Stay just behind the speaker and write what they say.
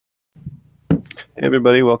Hey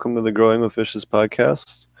everybody, welcome to the Growing with Fishes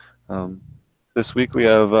podcast. Um, this week we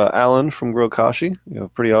have Alan from Grow Kashi. We have a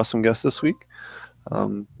pretty awesome guest this week.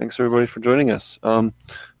 Thanks everybody for joining us.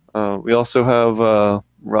 We also have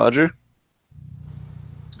Roger.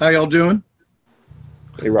 How y'all doing?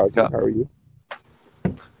 Hey Roger, Got, how are you?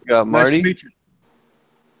 got Nice to Marty. meet you.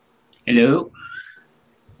 Hello.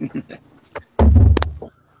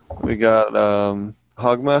 We got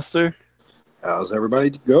Hogmaster. How's everybody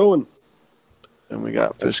going? And we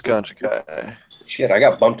got Fish Ganchikai. Shit, I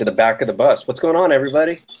got bumped to the back of the bus. What's going on,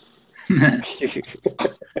 everybody? And-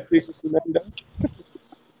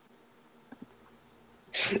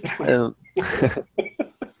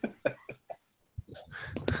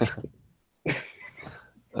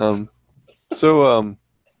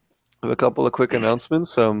 I have a couple of quick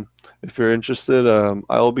announcements. If you're interested,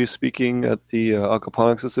 I'll be speaking at the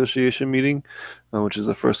Aquaponics Association meeting, which is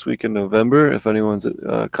the first week in November. If anyone's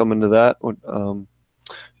coming to that, I'm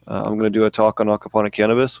going to do a talk on aquaponic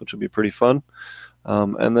cannabis, which will be pretty fun.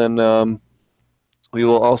 And then we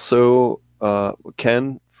will also,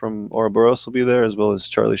 Ken from Ouroboros will be there, as well as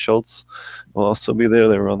Charlie Schultz will also be there.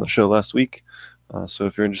 They were on the show last week. So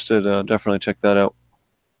if you're interested, definitely check that out.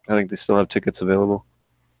 I think they still have tickets available.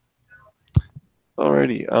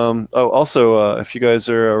 Alrighty. Also, if you guys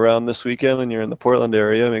are around this weekend and you're in the Portland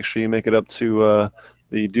area, make sure you make it up to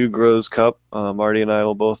the Dude Grows Cup. Marty and I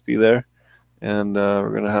will both be there, and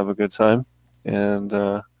we're gonna have a good time. And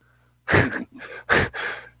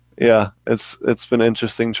yeah, it's been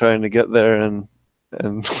interesting trying to get there, and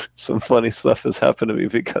some funny stuff has happened to me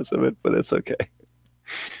because of it, but it's okay.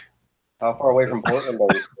 How far away from Portland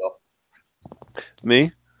are you still? Me?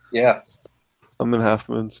 Yeah. I'm in Half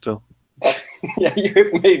Moon still. Yeah,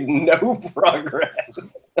 you've made no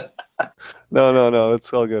progress. No,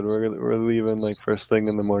 it's all good. We're leaving like first thing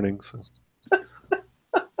in the morning. So.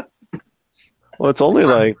 Well, it's only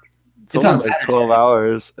like 12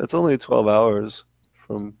 hours. It's only 12 hours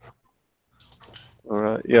from. All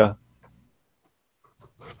right, yeah.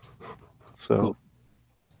 So, Cool.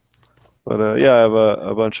 But yeah, I have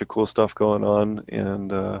a bunch of cool stuff going on,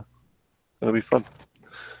 and it'll be fun.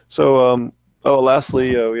 So,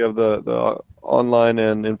 lastly, we have the online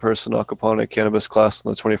and in-person aquaponic cannabis class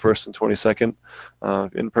on the 21st and 22nd.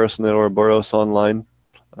 In person at Ouroboros online.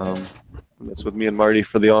 That's with me and Marty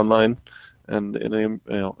for the online, and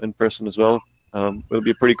in person as well. It'll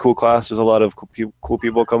be a pretty cool class. There's a lot of cool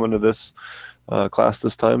people coming to this class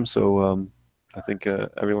this time, so I think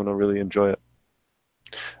everyone will really enjoy it.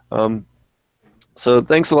 So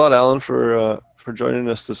thanks a lot, Alan, for joining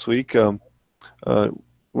us this week.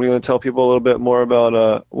 We're going to tell people a little bit more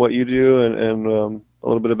about what you do and a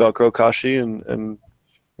little bit about Grow Kashi and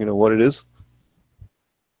what it is.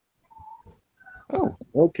 Oh,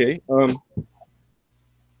 okay.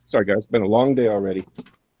 Sorry guys, it's been a long day already.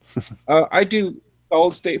 I do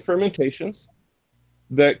solid state fermentations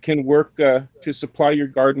that can work to supply your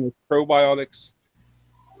garden with probiotics,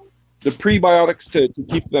 the prebiotics to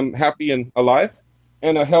keep them happy and alive,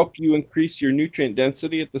 and help you increase your nutrient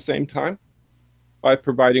density at the same time by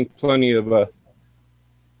providing plenty of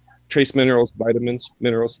trace minerals, vitamins,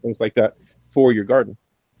 minerals, things like that for your garden.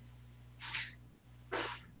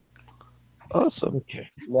 Awesome. Okay.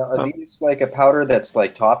 Now, are these like a powder that's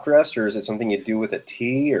like top dressed, or is it something you do with a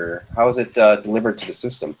tea, or how is it delivered to the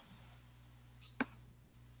system?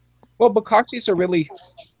 Well, Bokashis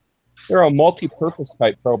they're a multi-purpose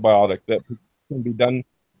type probiotic that can be done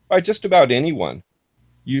by just about anyone.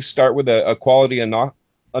 You start with a quality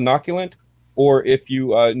inoculant, or if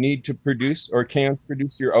you need to produce or can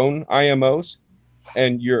produce your own IMOs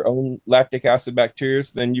and your own lactic acid bacteria,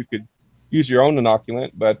 then you could use your own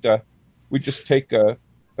inoculant. But we just take a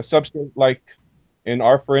substrate like in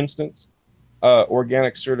our, for instance,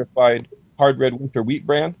 organic certified hard red winter wheat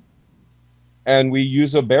bran, and we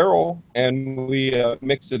use a barrel and we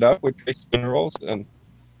mix it up with trace minerals. And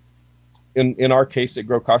in our case at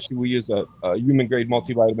Grow Kashi, we use a human grade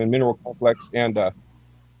multivitamin mineral complex and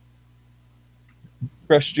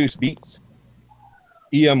fresh juice beets,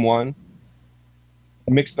 EM1,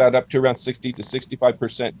 mix that up to around 60 to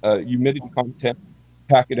 65% humidity content,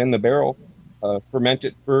 pack it in the barrel, ferment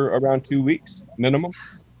it for around 2 weeks minimum,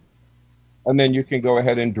 and then you can go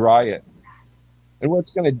ahead and dry it. And what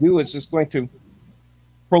it's going to do is just going to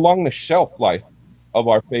prolong the shelf life of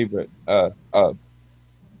our favorite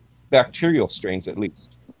bacterial strains, at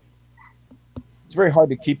least. It's very hard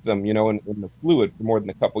to keep them, in the fluid for more than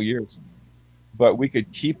a couple years, but we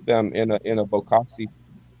could keep them in a bokashi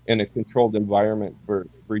in a controlled environment for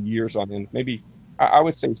years on end. Maybe I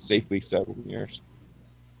would say safely 7 years.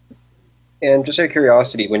 And just out of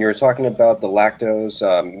curiosity, when you were talking about the lactose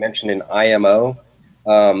mentioned in IMO,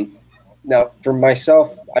 now for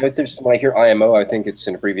myself, when I hear IMO, I think it's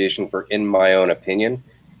an abbreviation for in my own opinion.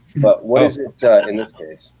 But what is it in this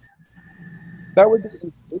case? That would be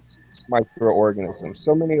indigenous microorganisms.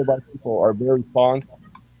 So many of our people are very fond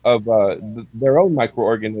of their own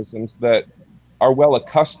microorganisms that are well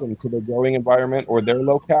accustomed to the growing environment or their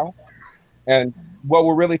locale. And what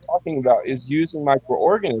we're really talking about is using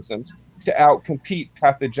microorganisms to outcompete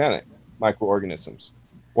pathogenic microorganisms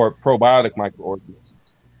or probiotic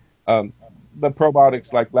microorganisms. The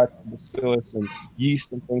probiotics like lactobacillus and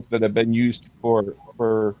yeast and things that have been used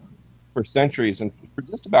for centuries and for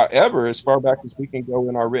just about ever, as far back as we can go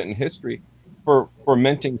in our written history, for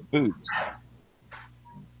fermenting foods.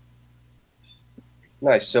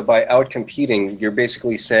 Nice. So by outcompeting, you're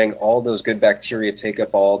basically saying all those good bacteria take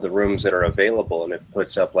up all the rooms that are available, and it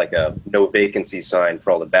puts up like a no vacancy sign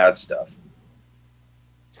for all the bad stuff.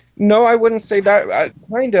 No, I wouldn't say that.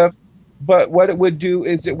 Kind of. But what it would do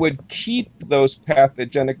is it would keep those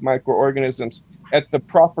pathogenic microorganisms at the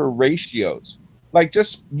proper ratios. Like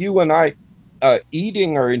just you and I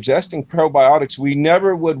eating or ingesting probiotics, we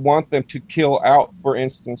never would want them to kill out, for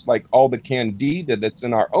instance, like all the candida that's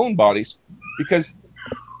in our own bodies, because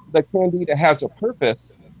the candida has a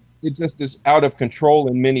purpose. It just is out of control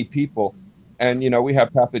in many people. And, we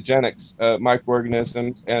have pathogenics,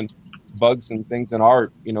 microorganisms and bugs and things in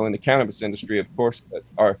our, in the cannabis industry, of course, that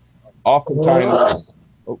are oftentimes,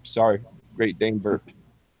 Great Dane burped.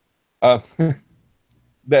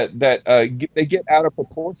 They get out of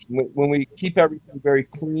proportion when we keep everything very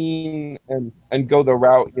clean and go the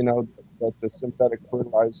route, that the synthetic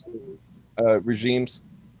fertilizer regimes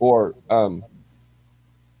or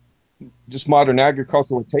just modern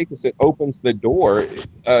agriculture would take us. It opens the door.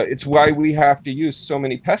 It's why we have to use so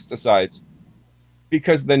many pesticides,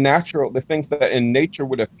 because the things that in nature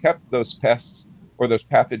would have kept those pests or those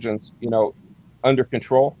pathogens, under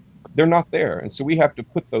control, they're not there. And so we have to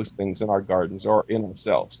put those things in our gardens or in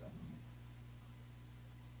ourselves.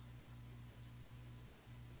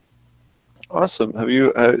 Awesome. Have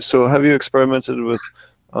you experimented with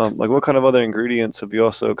like what kind of other ingredients have you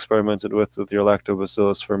also experimented with your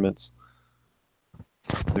lactobacillus ferments?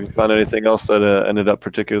 Have you found anything else that ended up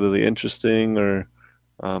particularly interesting or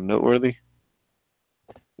noteworthy?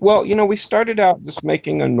 Well, we started out just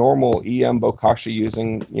making a normal EM bokashi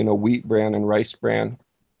using, wheat bran and rice bran.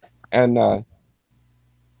 And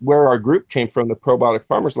where our group came from, the Probiotic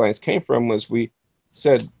Farmers Alliance came from, was we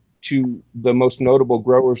said to the most notable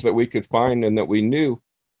growers that we could find and that we knew,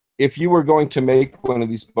 if you were going to make one of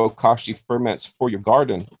these bokashi ferments for your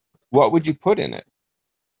garden, what would you put in it?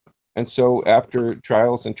 And so after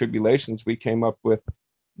trials and tribulations, we came up with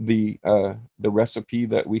the recipe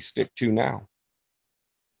that we stick to now.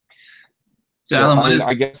 So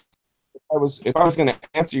I guess if I was going to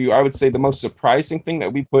answer you, I would say the most surprising thing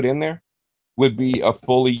that we put in there would be a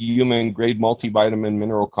fully human grade multivitamin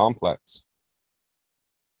mineral complex.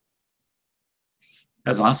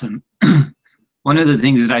 That's awesome. One of the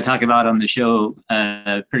things that I talk about on the show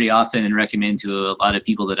pretty often and recommend to a lot of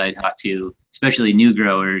people that I talk to, especially new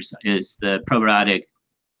growers, is the probiotic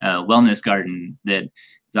wellness garden. That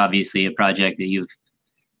is obviously a project that you've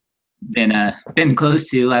been close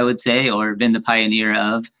to, I would say, or been the pioneer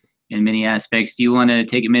of in many aspects. Do you want to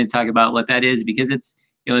take a minute to talk about what that is? Because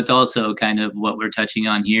it's also kind of what we're touching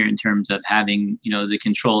on here in terms of having, the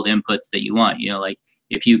controlled inputs that you want. Like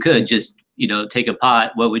if you could just, take a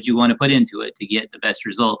pot, what would you want to put into it to get the best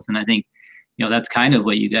results? And I think, that's kind of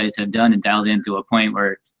what you guys have done and dialed in to a point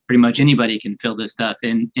where pretty much anybody can fill this stuff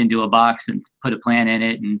into a box and put a plant in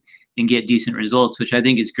it and get decent results, which I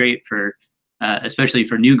think is great for especially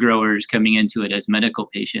for new growers coming into it as medical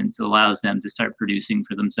patients. It allows them to start producing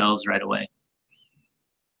for themselves right away.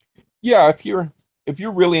 Yeah, if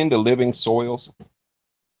you're really into living soils,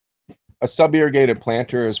 a sub-irrigated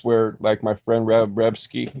planter is where, like my friend Rev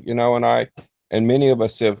Rebsky, and I, and many of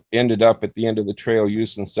us have ended up at the end of the trail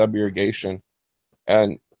using sub-irrigation.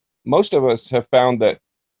 And most of us have found that,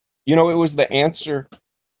 it was the answer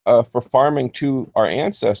for farming to our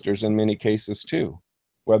ancestors in many cases too,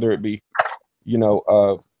 whether it be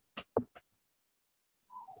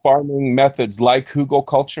farming methods like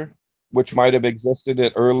hugelkultur, which might have existed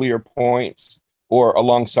at earlier points, or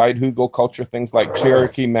alongside hugelkultur, things like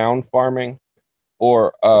Cherokee mound farming,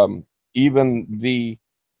 or even the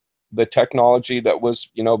technology that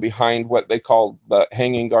was, behind what they call the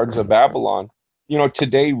Hanging Gardens of Babylon.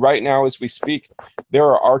 Today, right now, as we speak, there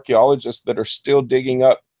are archaeologists that are still digging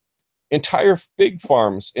up entire fig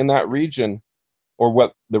farms in that region, or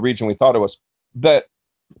what the region we thought it was, that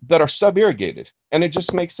that are sub-irrigated. And it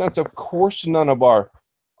just makes sense. Of course, none of our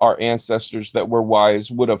ancestors that were wise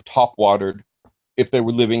would have top watered if they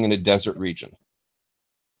were living in a desert region.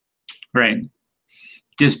 Right.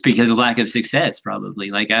 Just because of lack of success,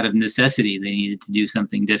 probably. Like out of necessity, they needed to do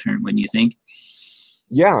something different, wouldn't you think?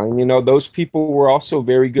 Yeah, and those people were also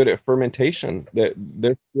very good at fermentation. That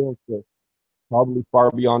their skills are probably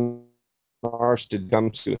far beyond ours to come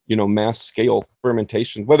to mass scale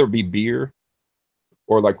fermentation, whether it be beer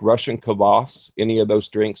or like Russian kvass, any of those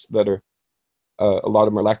drinks that are a lot of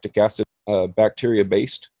them are lactic acid bacteria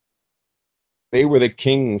based. They were the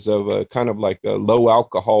kings of kind of like low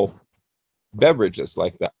alcohol beverages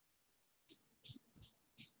like that.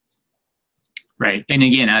 Right. And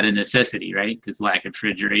again, out of necessity, right? Because lack of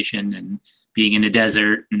refrigeration and being in the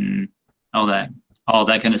desert and all that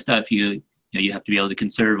kind of stuff, you have to be able to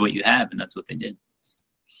conserve what you have, and that's what they did.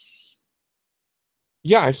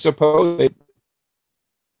 Yeah, I suppose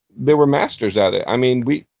they were masters at it. I mean,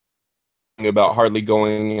 we about hardly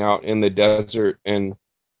going out in the desert and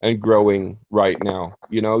growing right now.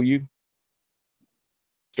 You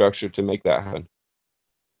structure to make that happen.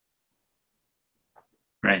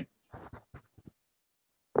 Right.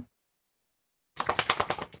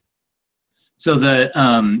 So the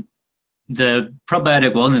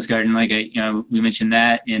probiotic wellness garden, like we mentioned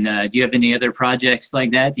that, and do you have any other projects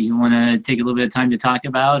like that you want to take a little bit of time to talk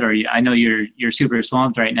about? Or I know you're super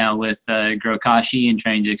swamped right now with Grow Kashi and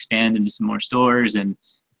trying to expand into some more stores, and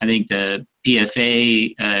I think the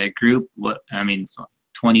PFA group,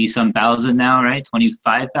 20-some thousand now, right?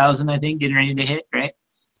 25,000, I think, getting ready to hit, right?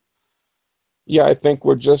 Yeah, I think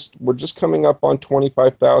we're just coming up on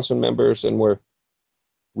 25,000 members, and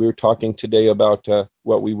we were talking today about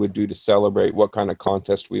what we would do to celebrate, what kind of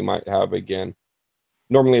contest we might have again.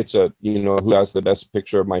 Normally it's who has the best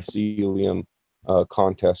picture of mycelium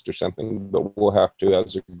contest or something, but we'll have to,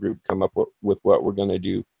 as a group, come up with what we're going to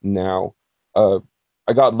do now.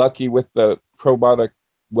 I got lucky with the probiotic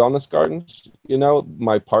wellness gardens.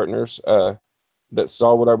 My partners that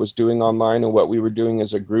saw what I was doing online and what we were doing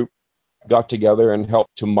as a group got together and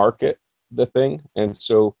helped to market the thing. And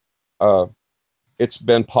so it's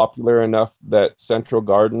been popular enough that Central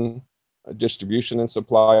Garden Distribution and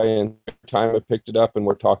Supply and Time have picked it up, and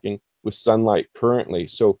we're talking with Sunlight currently.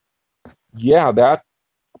 So yeah, that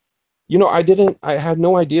I had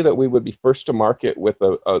no idea that we would be first to market with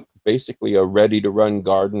a basically a ready to run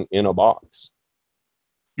garden in a box.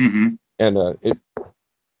 Mm-hmm. And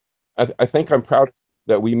I think I'm proud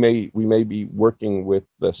that we may be working with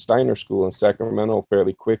the Steiner School in Sacramento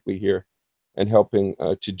fairly quickly here, and helping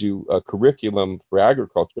to do a curriculum for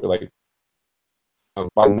agriculture, like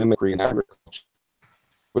biomimicry in agriculture,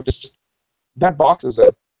 which is just, that box is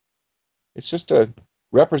it's just a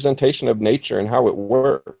representation of nature and how it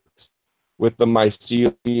works, with the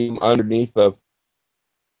mycelium underneath of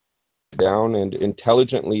down and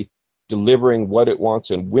intelligently delivering what it wants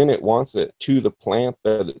and when it wants it to the plant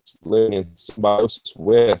that it's living in symbiosis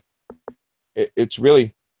with. It's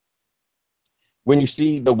really, when you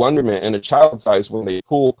see the wonderment in a child's eyes when they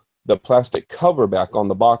pull the plastic cover back on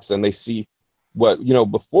the box and they see what,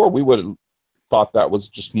 before we would have thought that was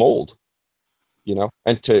just mold,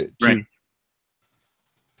 and to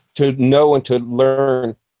know and to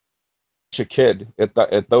learn a kid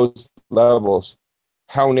at those levels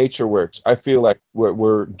how nature works. I feel like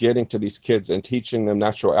we're getting to these kids and teaching them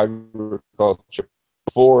natural agriculture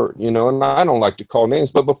before, and I don't like to call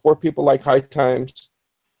names, but before people like High Times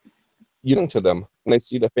to them, and they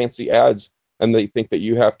see the fancy ads and they think that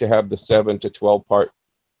you have to have the 7 to 12 part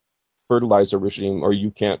fertilizer regime or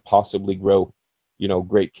you can't possibly grow,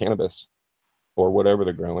 great cannabis or whatever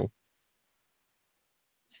they're growing.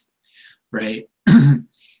 Right.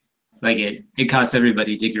 Like it costs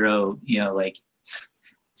everybody to grow, like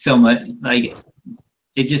so much, like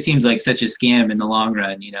it just seems like such a scam in the long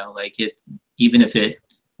run, like even if it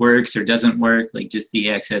works or doesn't work, like just the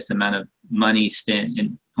excess amount of money spent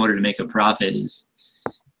in order to make a profit is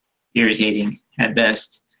irritating at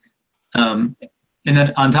best. And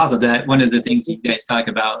then on top of that, one of the things you guys talk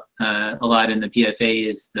about a lot in the PFA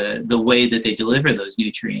is the way that they deliver those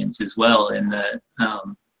nutrients as well, and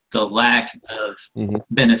the lack of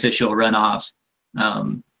beneficial runoff.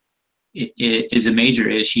 It is a major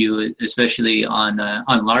issue, especially on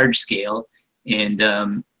large scale, and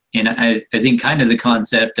I think kind of the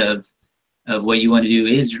concept of what you want to do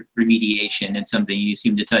is remediation, and something you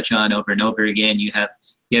seem to touch on over and over again. You have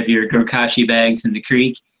your Grow Kashi bags in the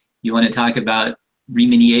creek. You want to talk about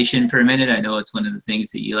remediation for a minute? I know it's one of the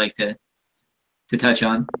things that you like to touch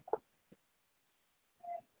on.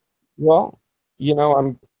 Well,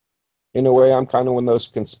 I'm in a way, I'm kind of one of those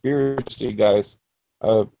conspiracy guys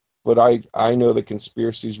But I know the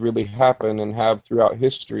conspiracies really happen and have throughout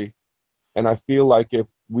history. And I feel like if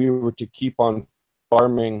we were to keep on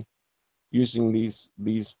farming using these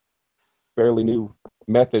fairly new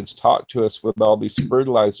methods taught to us with all these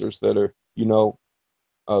fertilizers that are,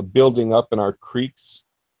 building up in our creeks,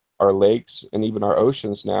 our lakes, and even our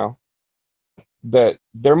oceans now, that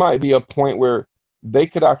there might be a point where they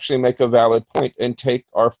could actually make a valid point and take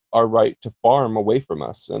our right to farm away from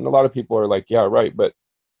us. And a lot of people are like, yeah, right. But,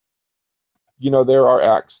 there are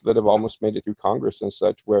acts that have almost made it through Congress and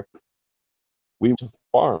such where we to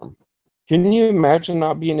farm. Can you imagine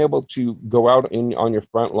not being able to go out on your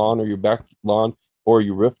front lawn or your back lawn or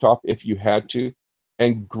your rooftop if you had to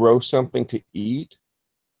and grow something to eat,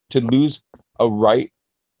 to lose a right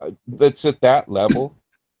that's at that level?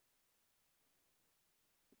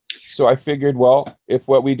 So I figured, well, if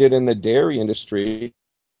what we did in the dairy industry,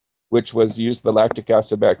 which was use the lactic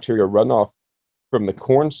acid bacteria runoff from the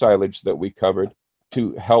corn silage that we covered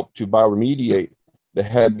to help to bioremediate the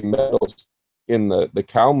heavy metals in the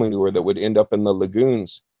cow manure that would end up in the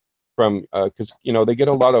lagoons from, because, they get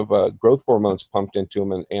a lot of growth hormones pumped into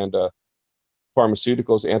them and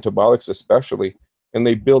pharmaceuticals, antibiotics especially, and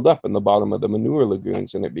they build up in the bottom of the manure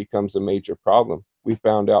lagoons and it becomes a major problem. We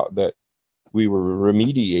found out that we were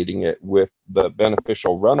remediating it with the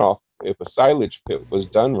beneficial runoff if a silage pit was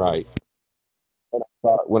done right. And I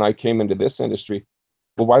thought when I came into this industry,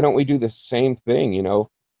 well, why don't we do the same thing,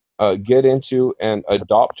 get into and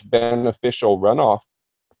adopt beneficial runoff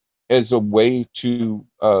as a way to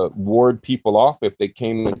ward people off if they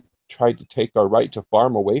came and tried to take our right to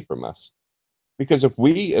farm away from us. Because if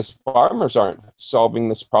we as farmers aren't solving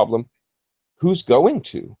this problem, who's going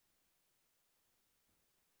to?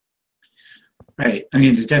 Right. I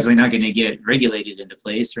mean, it's definitely not going to get regulated into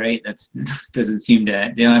place, right? That's doesn't seem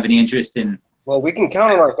to. They don't have any interest in. Well, we can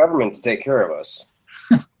count on our government to take care of us.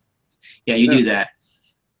 Yeah, you do that.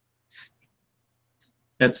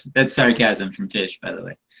 That's sarcasm from Fish, by the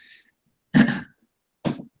way.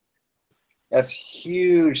 That's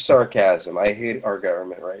huge sarcasm. I hate our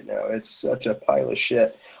government right now. It's such a pile of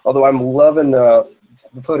shit. Although I'm loving the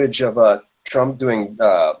footage of Trump doing,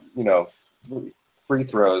 free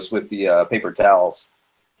throws with the paper towels.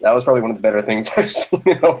 That was probably one of the better things I've seen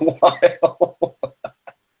in a while.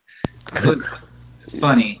 It's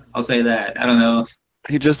funny. I'll say that. I don't know.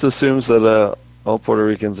 He just assumes that all Puerto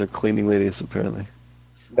Ricans are cleaning ladies, apparently.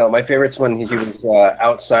 No, my favorite's when he was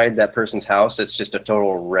outside that person's house. It's just a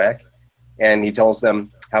total wreck. And he tells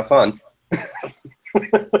them, have fun.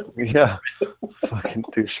 Yeah. Fucking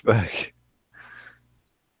douchebag.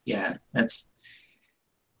 Yeah, that's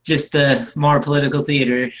just more political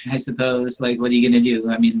theater, I suppose. Like, what are you going to do?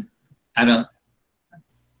 I mean, I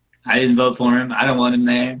didn't vote for him. I don't want him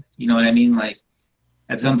there. You know what I mean? Like,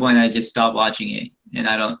 at some point, I just stopped watching it.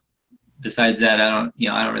 And besides that, I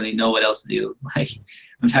don't really know what else to do. Like,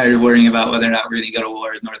 I'm tired of worrying about whether or not we're going to go to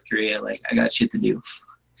war with North Korea. Like, I got shit to do.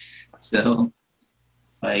 So,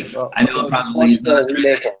 like, Well, I know so probably just watch the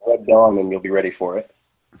remake of Red Dawn and you'll be ready for it.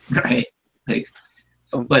 right. Like,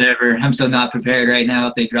 whatever. I'm so not prepared right now.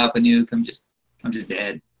 If they drop a nuke, I'm just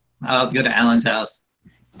dead. I'll go to Alan's house,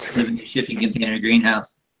 live in a shipping container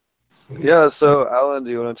greenhouse. Yeah, so Alan, do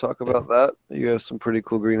you want to talk about that? You have some pretty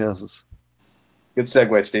cool greenhouses. Good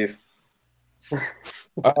segue, Steve.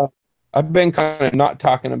 I've been kind of not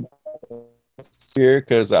talking about this here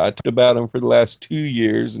because I talked about them for the last 2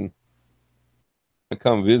 years and they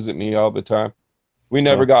come visit me all the time. We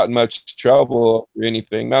never got in much trouble or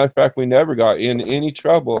anything. Matter of fact, we never got in any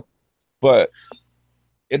trouble. But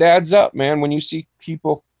it adds up, man, when you see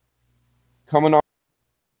people coming on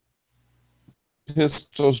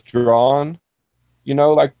pistols drawn.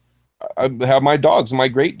 Like I have my dogs, my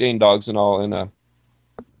Great Dane dogs and all, and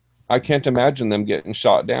I can't imagine them getting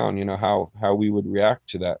shot down, how we would react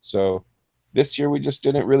to that. So this year we just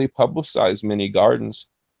didn't really publicize many gardens.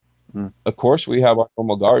 Of course we have our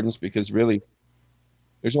normal gardens because really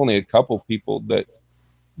there's only a couple people that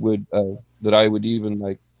would that I would even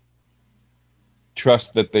like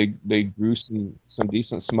trust that they grew some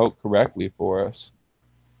decent smoke correctly for us.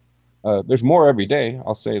 There's more every day,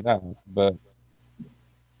 I'll say that, but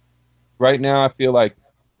right now I feel like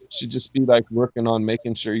it should just be like working on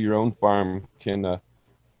making sure your own farm can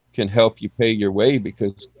help you pay your way,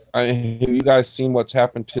 because have you guys seen what's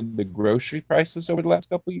happened to the grocery prices over the last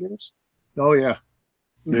couple of years? Oh, yeah.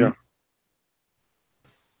 Yeah.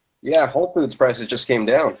 Yeah, Whole Foods prices just came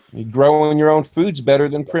down. You're growing your own food's better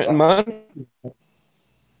than printing money.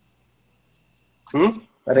 I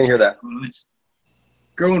didn't hear that.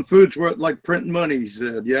 Growing food's worth like printing money, he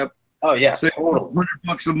said. Yep. Oh, yeah. Save Totally.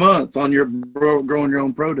 $100 a month on your growing your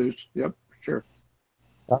own produce. Yep, sure.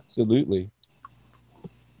 Absolutely.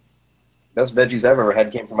 Best veggies I've ever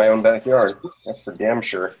had came from my own backyard. That's for damn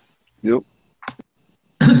sure. Yep.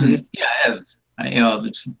 Yeah,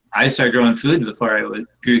 I started growing food before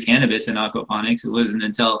grew cannabis and aquaponics. It wasn't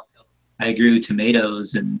until I grew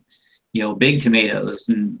tomatoes and, big tomatoes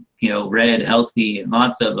and, red, healthy, and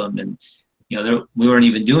lots of them. And, we weren't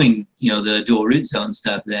even doing, the dual root zone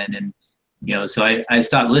stuff then. And, so I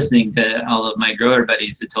stopped listening to all of my grower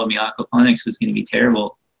buddies that told me aquaponics was going to be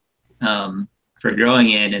terrible for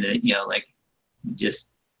growing in. And it,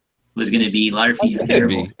 just was going to be larky and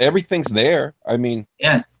terrible. Everything's there. I mean,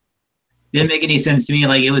 yeah. Didn't make any sense to me.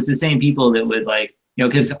 Like, it was the same people that would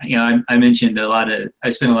because I mentioned I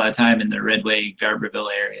spent a lot of time in the Redway Garberville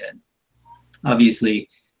area. Obviously,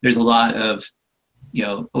 there's a lot of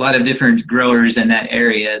different growers in that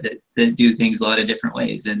area that do things a lot of different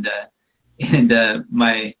ways. And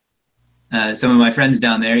my some of my friends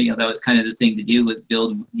down there, that was kind of the thing to do, was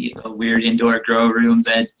build weird indoor grow rooms.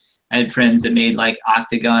 I had friends that made like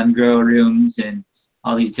octagon grow rooms and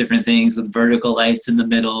all these different things with vertical lights in the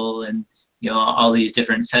middle and all these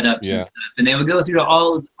different setups and stuff. And they would go through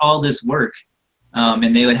all this work,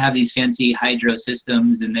 and they would have these fancy hydro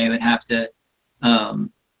systems, and they would have to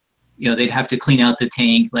they'd have to clean out the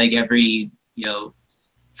tank like every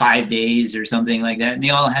 5 days or something like that. And they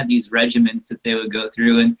all had these regimens that they would go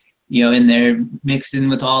through, and in there mixing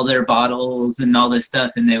with all their bottles and all this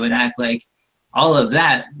stuff, and they would act like all of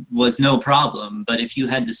that was no problem. But if you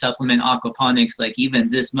had to supplement aquaponics like even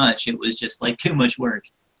this much, it was just like too much work.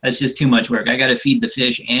 That's just too much work. I got to feed the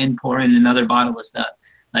fish and pour in another bottle of stuff.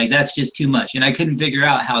 Like, that's just too much. And I couldn't figure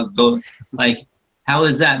out how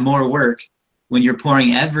is that more work when you're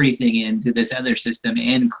pouring everything into this other system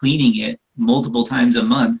and cleaning it multiple times a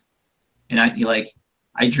month? And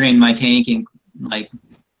I drain my tank and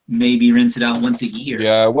maybe rinse it out once a year.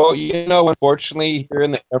 Yeah, well, unfortunately, here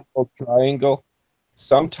in the Emerald Triangle,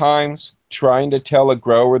 sometimes trying to tell a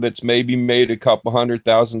grower that's maybe made a couple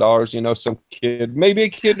 $100,000, some kid, maybe a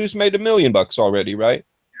kid who's made $1 million already, right?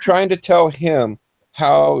 Trying to tell him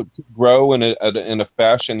how to grow in a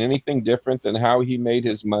fashion, anything different than how he made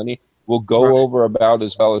his money, will go over about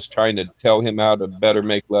as well as trying to tell him how to better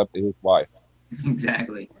make love to his wife.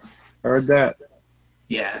 Exactly. Heard that.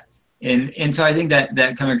 Yeah. And so I think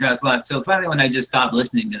that come across a lot. So finally, when I just stopped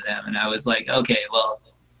listening to them, and I was like, okay, well,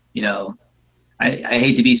 I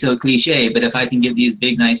hate to be so cliche, but if I can get these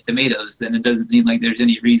big, nice tomatoes, then it doesn't seem like there's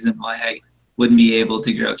any reason why I wouldn't be able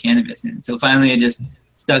to grow cannabis. And so finally, I just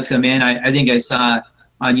stuck some in. I think I saw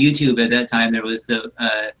on YouTube at that time, there was the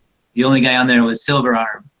only guy on there was Silver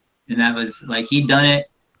Arm. And that was he'd done it,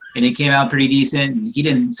 and it came out pretty decent, and he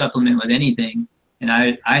didn't supplement with anything. And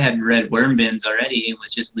I had red worm bins already, and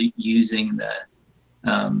was just using the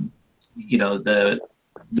worm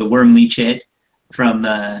leachate from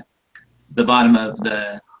the bottom of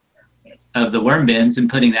the worm bins and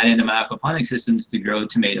putting that into my aquaponic systems to grow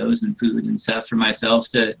tomatoes and food and stuff for myself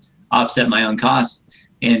to offset my own costs.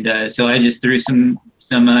 And so I just threw some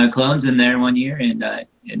clones in there one year, and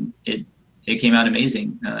it came out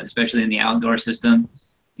amazing, especially in the outdoor system.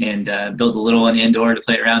 And built a little one indoor to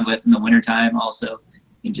play around with in the wintertime also,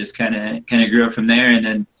 and just kind of grew up from there. And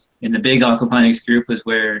then in the big aquaponics group was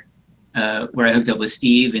where I hooked up with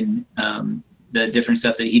Steve and the different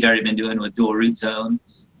stuff that he'd already been doing with dual root zone.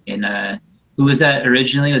 And who was that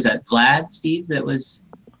originally? Was that Vlad, Steve, that was?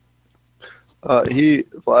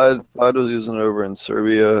 Vlad was using it over in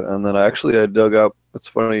Serbia, and then I dug up. It's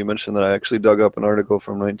funny you mentioned that. I actually dug up an article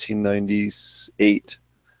from 1998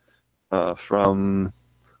 from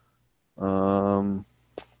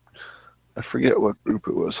I forget what group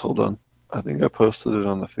it was. Hold on, I think I posted it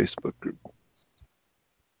on the Facebook group. Give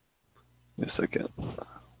me a second.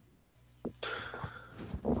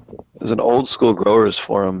 There's an old school growers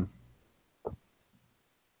forum.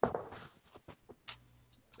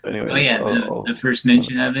 Anyways, oh yeah, the first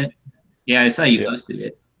mention of it. Yeah, I saw you posted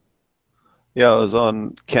it. Yeah, it was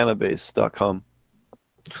on Cannabase.com.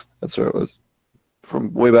 That's where it was,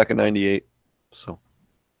 from way back in '98. So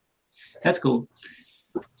that's cool.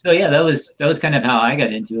 So yeah, that was kind of how I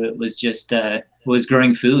got into it. Was just was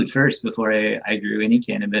growing food first before I grew any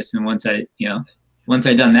cannabis. And once I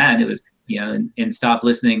done that, it was and stopped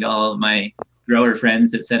listening to all of my grower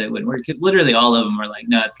friends that said it wouldn't work. Literally all of them were like,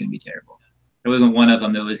 no, it's gonna be terrible. There wasn't one of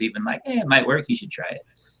them that was even like, hey, it might work, you should try it.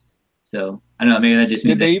 So I don't know, maybe that just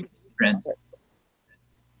means friends.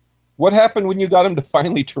 What happened when you got them to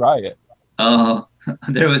finally try it? Oh,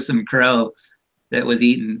 there was some crow that was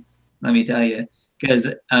eaten, let me tell you. Because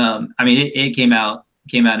it came out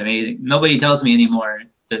amazing. Nobody tells me anymore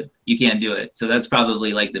that you can't do it. So that's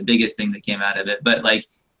probably like the biggest thing that came out of it. But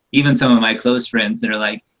even some of my close friends that are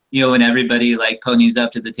like, you know, when everybody like ponies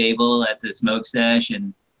up to the table at the smoke sesh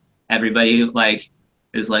and everybody like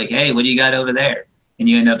is like, hey, what do you got over there? And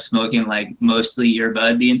you end up smoking like mostly your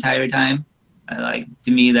bud the entire time. Like,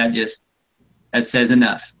 to me, that says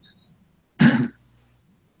enough.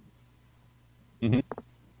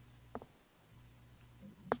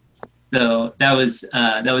 So that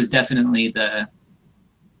was definitely the,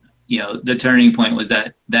 you know, the turning point was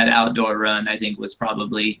that outdoor run. I think was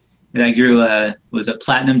probably, and I grew was a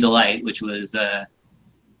Platinum Delight, which was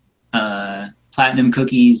platinum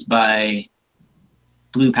cookies by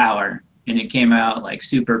Blue Power, and it came out like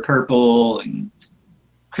super purple and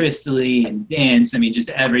crystally and dense. I mean, just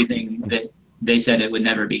everything that they said it would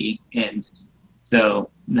never be. And so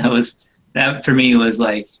that for me was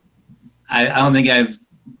like, I don't think I've,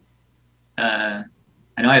 I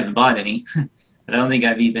know I haven't bought any, but I don't think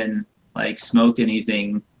I've even like smoked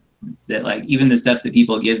anything that, like, even the stuff that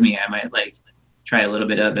people give me, I might like try a little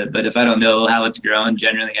bit of it. But if I don't know how it's grown,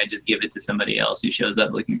 generally I just give it to somebody else who shows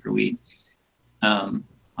up looking for weed. I'm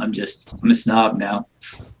a snob now.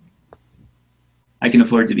 I can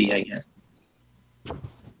afford to be, I guess.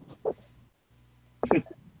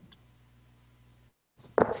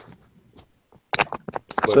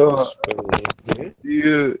 So, do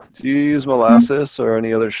you use molasses or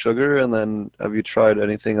any other sugar? And then have you tried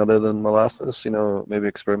anything other than molasses? You know, maybe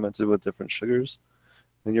experimented with different sugars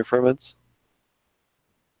in your ferments?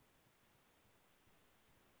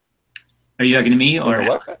 Are you talking to me or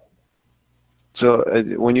what? So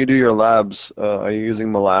when you do your labs, are you using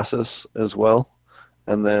molasses as well?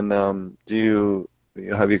 And then have you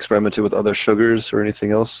experimented with other sugars or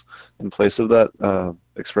anything else in place of that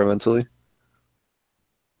experimentally?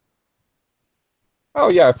 Oh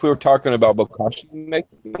yeah, if we were talking about bokashi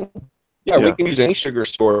making, yeah, we can use any sugar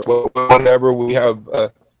source, whatever we have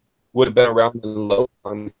would have been around in low.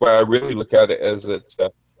 Where I really look at it as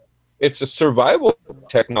it's a survival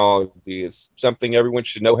technology. It's something everyone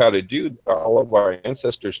should know how to do. All of our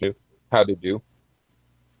ancestors knew how to do.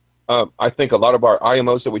 I think a lot of our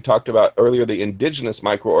IMOs that we talked about earlier, the indigenous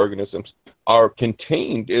microorganisms, are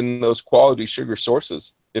contained in those quality sugar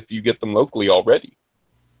sources if you get them locally already.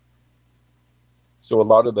 So a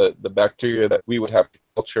lot of the bacteria that we would have to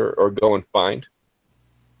culture or go and find,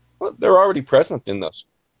 well, they're already present in those.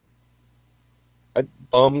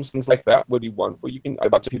 Things like that. What do you want? Well, you can.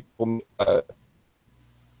 Lots of people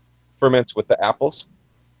ferments with the apples,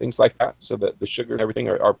 things like that, so that the sugar and everything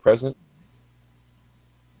are present.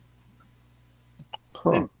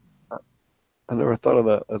 Huh. I never thought of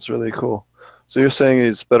that. That's really cool. So you're saying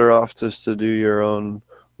it's better off just to do your own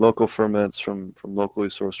local ferments from locally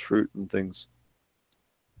sourced fruit and things?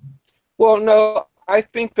 Well, no, I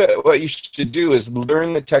think that what you should do is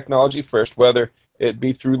learn the technology first, whether it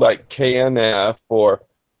be through like KNF or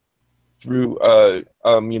through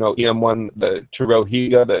EM1, the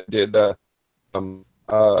Tirohiga that did I'm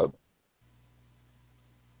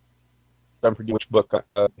forgetting which book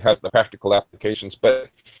has the practical applications. But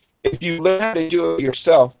if you learn how to do it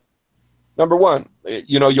yourself, number one,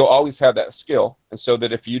 you'll always have that skill, and so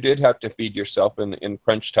that if you did have to feed yourself in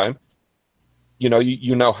crunch time, you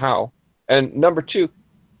know how. And number two,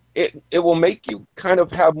 it will make you kind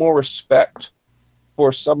of have more respect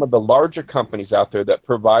for some of the larger companies out there that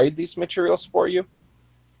provide these materials for you,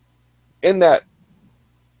 in that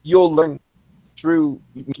you'll learn through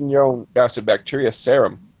your own acid bacteria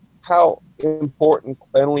serum how important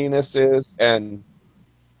cleanliness is and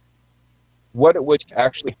what it would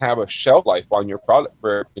actually have a shelf life on your product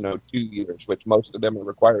for 2 years, which most of them are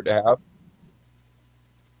required to have.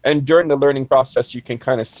 And during the learning process, you can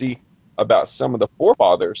kind of see about some of the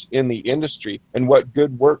forefathers in the industry and what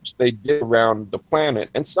good works they did around the planet.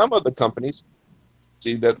 And some of the companies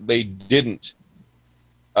see that they didn't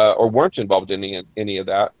or weren't involved in any of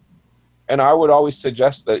that. And I would always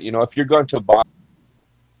suggest that, if you're going to buy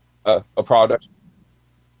a product,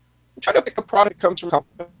 try to pick a product that comes from a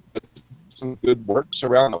company with some good works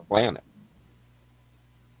around the planet.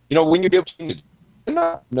 When you give to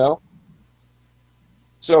no.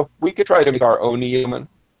 So we could try to make our own Yemen.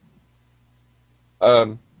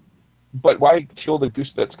 But why kill the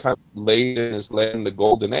goose that's kind of laid and is laying the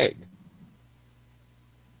golden egg?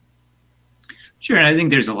 Sure, and I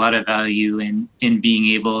think there's a lot of value in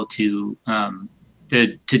being able to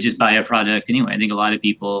just buy a product anyway. I think a lot of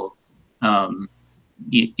people,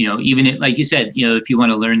 even like you said, if you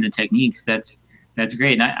want to learn the techniques, that's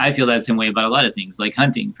great. And I feel that same way about a lot of things, like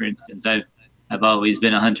hunting, for instance. I've always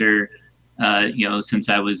been a hunter, since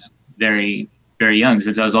I was very, very young,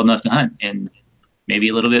 since I was old enough to hunt, and maybe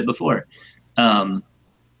a little bit before. And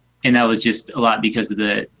that was just a lot because of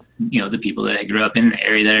the the people that I grew up in, the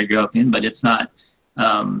area that I grew up in. But it's not,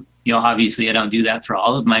 obviously I don't do that for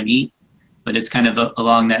all of my meat, but it's kind of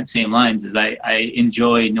along that same lines. Is I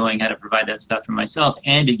enjoy knowing how to provide that stuff for myself,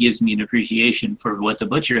 and it gives me an appreciation for what the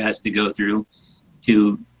butcher has to go through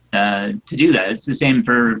to do that. It's the same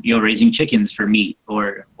for raising chickens for meat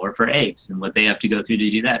or for eggs, and what they have to go through to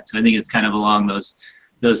do that. So I think it's kind of along those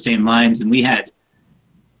same lines. And we had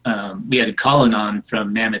Colin on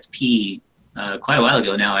from Mammoth P quite a while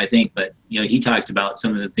ago now, I think, but he talked about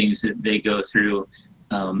some of the things that they go through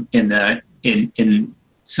in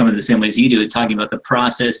some of the same ways you do it, talking about the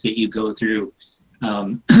process that you go through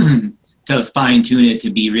to fine tune it to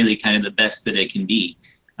be really kind of the best that it can be,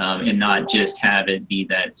 and not just have it be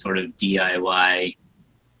that sort of DIY,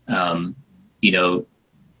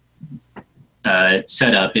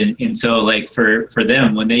 setup. And so like for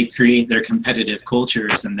them, when they create their competitive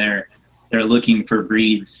cultures and they're looking for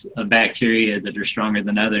breeds of bacteria that are stronger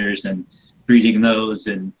than others and breeding those,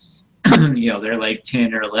 and they're like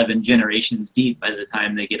 10 or 11 generations deep by the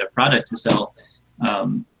time they get a product to sell.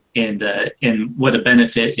 And what a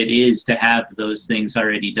benefit it is to have those things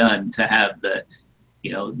already done, to have the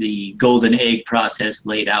golden egg process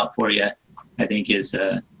laid out for you, I think is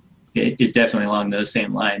definitely along those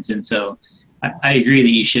same lines. And so I agree that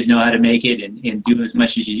you should know how to make it and do as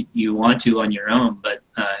much as you want to on your own, but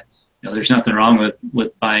there's nothing wrong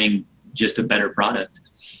with buying just a better product.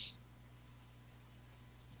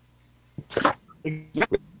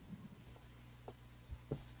 Exactly.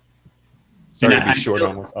 Sorry to be short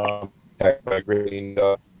on I agree.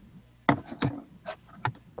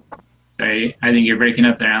 Sorry, I think you're breaking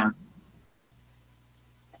up there, Alan.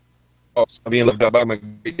 Oh, I'm being lived up by my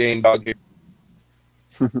Great Dane dog here.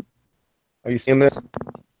 Are you seeing this?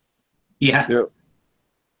 Yeah. Yep.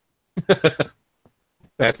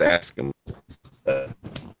 I have to ask him.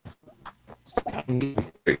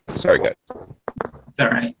 Sorry, guys. All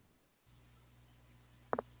right.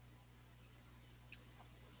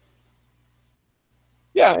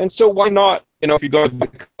 Yeah, and so why not? If you go to the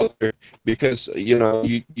culture, because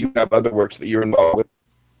you have other works that you're involved with.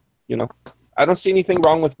 I don't see anything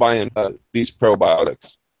wrong with buying these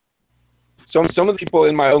probiotics. Some of the people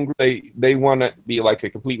in my own group, they want to be like a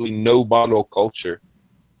completely no bottle culture,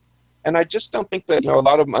 and I just don't think that a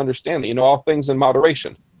lot of them understand that all things in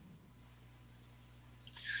moderation.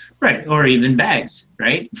 Right, or even bags,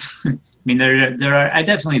 right? I mean, there are. I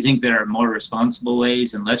definitely think there are more responsible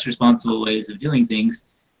ways and less responsible ways of doing things,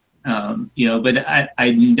 But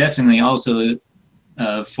I'm definitely also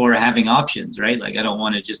for having options, right? Like I don't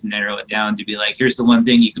want to just narrow it down to be like, here's the one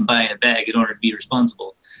thing you can buy in a bag in order to be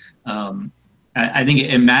responsible. I think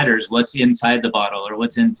it matters what's inside the bottle or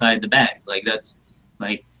what's inside the bag. Like that's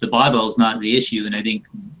like the bottle is not the issue, and I think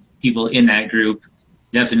people in that group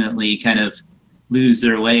definitely kind of lose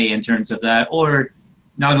their way in terms of that, or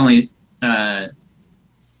not only that,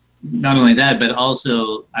 but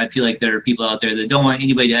also I feel like there are people out there that don't want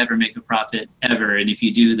anybody to ever make a profit ever, and if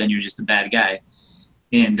you do, then you're just a bad guy.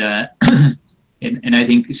 And and I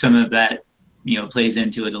think some of that plays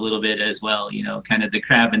into it a little bit as well. Kind of the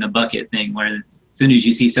crab in the bucket thing, where as soon as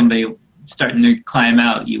you see somebody starting to climb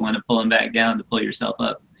out, you want to pull them back down to pull yourself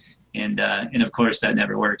up, and of course that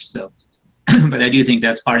never works. So, but I do think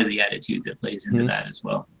that's part of the attitude that plays into that as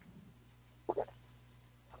well.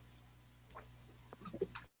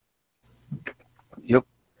 Yep.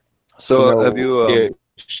 So have you it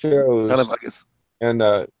shows kind of, I guess, and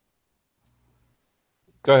go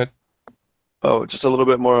ahead. oh, just a little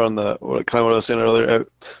bit more on what I was saying earlier.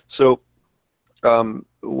 So,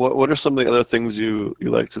 what are some of the other things you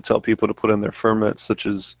like to tell people to put in their ferments, such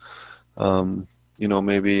as,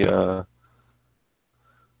 maybe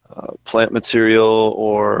plant material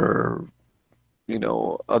or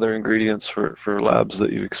other ingredients for labs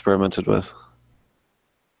that you experimented with?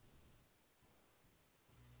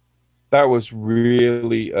 That was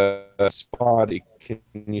really spotty. Can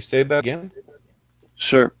you say that again?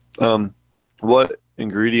 Sure. What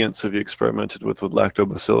ingredients have you experimented with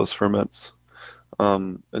lactobacillus ferments,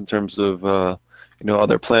 in terms of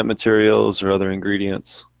other plant materials or other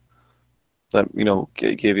ingredients that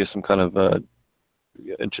gave you some kind of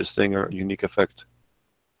interesting or unique effect?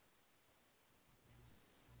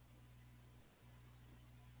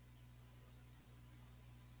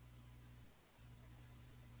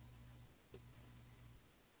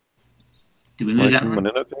 Did we lose that Like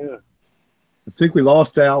one? yeah. I think we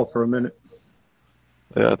lost Al for a minute.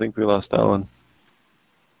 Yeah, I think we lost Alan.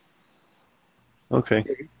 Okay.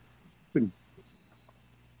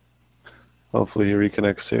 Hopefully he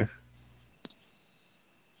reconnects here.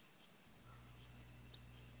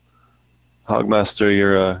 Hogmaster,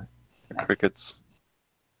 your crickets.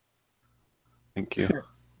 Thank you.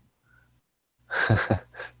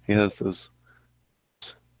 He has those.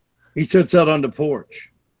 He sits out on the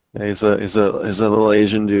porch. Yeah, he's a little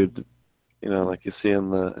Asian dude, you know, like you see in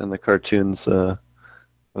the cartoons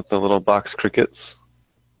with the little box crickets.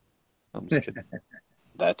 I'm just kidding.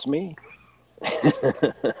 That's me.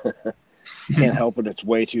 Can't help it. It's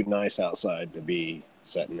way too nice outside to be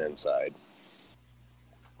sitting inside.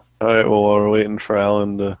 All right. Well, while we're waiting for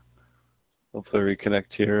Alan to hopefully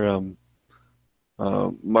reconnect here,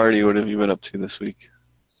 Marty, what have you been up to this week?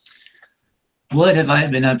 What have I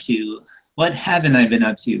been up to? What haven't I been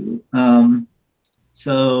up to?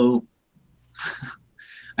 So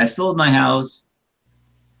I sold my house.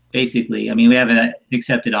 Basically, I mean, we have an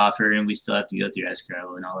accepted offer and we still have to go through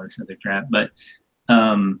escrow and all this other crap. But,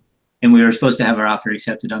 and we were supposed to have our offer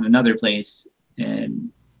accepted on another place.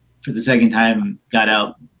 And for the second time, got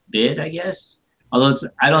outbid, I guess. Although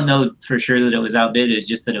I don't know for sure that it was outbid. It was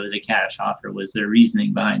just that it was a cash offer was their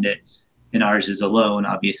reasoning behind it. And ours is a loan,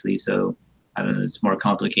 obviously. So I don't know, it's more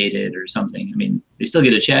complicated or something. I mean, they still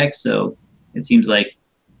get a check. So it seems like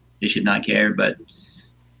they should not care, but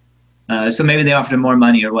so maybe they offered him more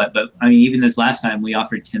money or what, but I mean, even this last time we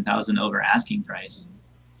offered 10,000 over asking price,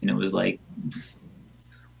 and it was like,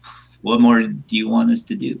 what more do you want us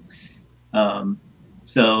to do?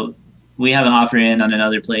 So we have an offer in on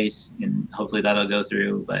another place, and hopefully that'll go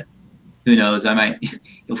through. But who knows? I might,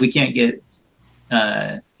 if we can't get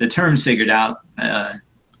the terms figured out, I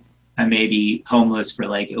may be homeless for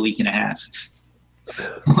like a week and a half.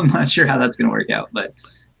 I'm not sure how that's gonna work out, but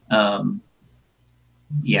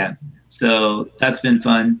yeah. So that's been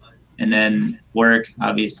fun. And then work,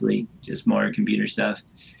 obviously, just more computer stuff.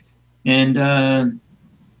 And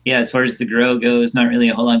yeah, as far as the grow goes, not really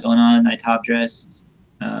a whole lot going on. I top dressed,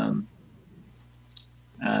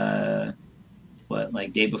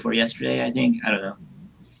 like day before yesterday, I think. I don't know.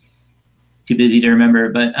 Too busy to remember.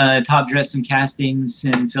 But top dressed some castings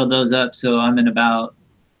and filled those up. So I'm in about,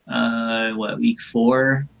 week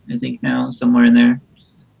 4, I think now, somewhere in there.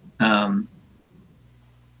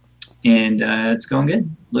 And it's going good.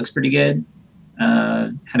 Looks pretty good.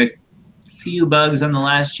 Had a few bugs on the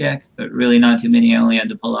last check, but really not too many. I only had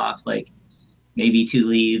to pull off like maybe 2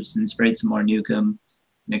 leaves and sprayed some more Nukem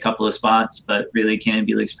in a couple of spots, but really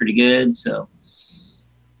canopy looks pretty good. So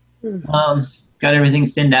got everything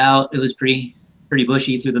thinned out. It was pretty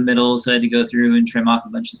bushy through the middle, so I had to go through and trim off a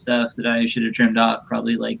bunch of stuff that I should have trimmed off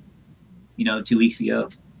probably like 2 weeks ago.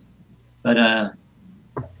 But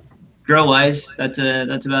grow wise, that's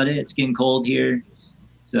about it. It's getting cold here,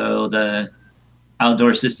 so the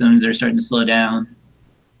outdoor systems are starting to slow down,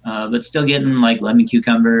 but still getting like lemon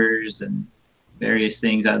cucumbers and various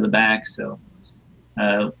things out of the back. So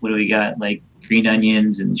what do we got? Like green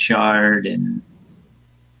onions and chard and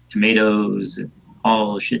tomatoes,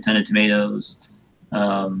 all a shit ton of tomatoes.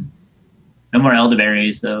 No more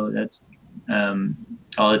elderberries though. That's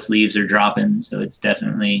all its leaves are dropping, so it's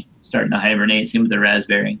definitely starting to hibernate. Same with the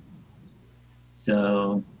raspberry.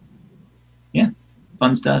 So, yeah,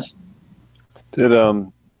 fun stuff. Did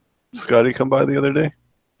Scotty come by the other day?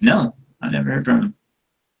 No, I never heard from him.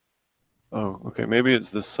 Oh, okay. Maybe it's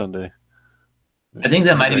this Sunday. I think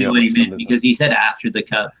that might be what he meant because he said after the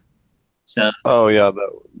cup. So. Oh yeah,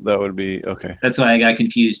 that would be okay. That's why I got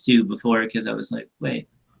confused too before because I was like, wait,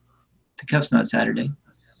 the cup's not Saturday.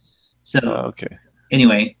 So. Okay.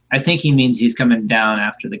 Anyway, I think he means he's coming down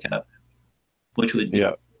after the cup, which would be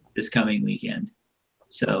this coming weekend.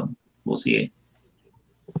 So we'll see.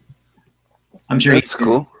 I'm sure that's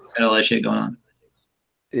cool. Got all that shit going on.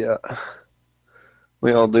 Yeah,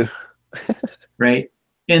 we all do. Right.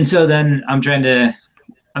 And so then I'm trying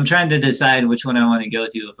to decide which one I want to go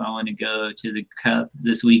to. If I want to go to the cup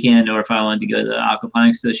this weekend, or if I want to go to the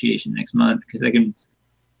Aquaponics Association next month, because I can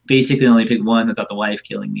basically only pick one without the wife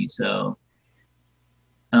killing me. So.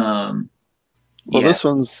 Well, this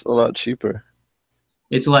one's a lot cheaper.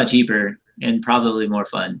 It's a lot cheaper and probably more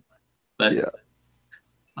fun, but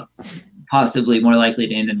possibly more likely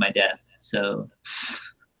to end in my death. So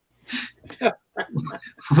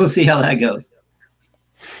we'll see how that goes.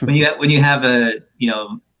 When you have a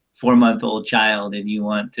 4-month-old child and you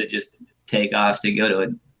want to just take off to go to a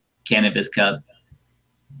cannabis cup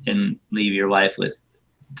and leave your wife with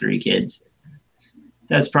 3 kids,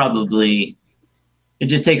 that's probably. It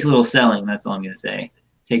just takes a little selling. That's all I'm going to say.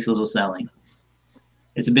 It takes a little selling.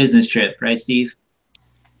 It's a business trip, right, Steve?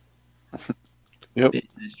 Yep.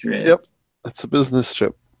 Business trip. Yep. It's a business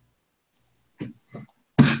trip.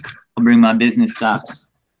 I'll bring my business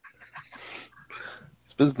socks.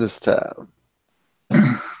 It's business time.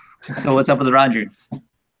 So what's up with Roger?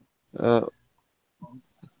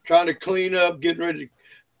 Trying to clean up, getting ready to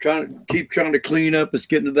keep trying to clean up. It's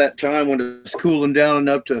getting to that time when it's cooling down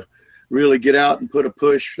enough to really get out and put a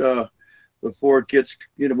push before it gets,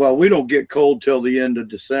 well, we don't get cold till the end of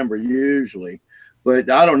December usually, but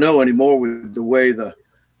I don't know anymore with the way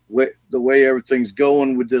everything's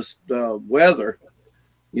going with this weather.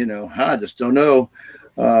 I just don't know.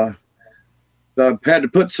 I've had to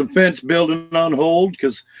put some fence building on hold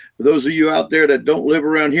because for those of you out there that don't live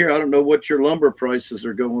around here, I don't know what your lumber prices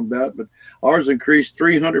are going about, but ours increased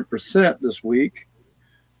 300% this week.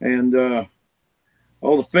 And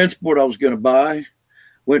all the fence board I was going to buy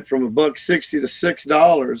went from $1.60 to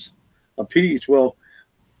 $6 a piece. Well,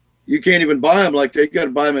 you can't even buy them like they got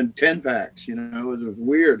to buy them in 10 packs. It was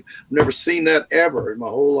weird. I've never seen that ever in my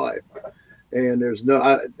whole life. And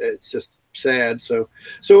it's just sad. So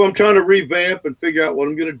I'm trying to revamp and figure out what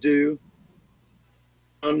I'm going to do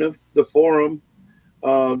on the forum.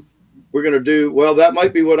 We're going to do, well, that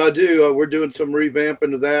might be what I do. We're doing some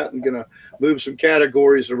revamping of that and going to move some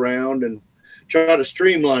categories around and try to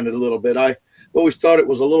streamline it a little bit. I always thought it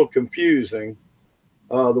was a little confusing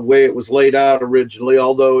the way it was laid out originally,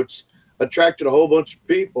 although it's attracted a whole bunch of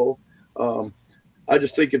people. I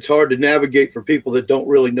just think it's hard to navigate for people that don't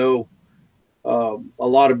really know a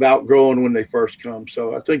lot about growing when they first come.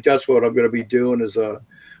 So I think that's what I'm going to be doing is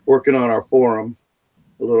working on our forum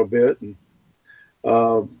a little bit. And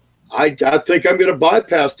I think I'm going to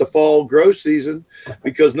bypass the fall grow season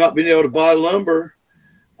because not being able to buy lumber,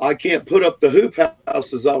 I can't put up the hoop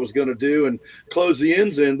houses I was going to do and close the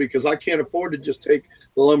ends in because I can't afford to just take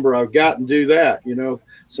the lumber I've got and do that,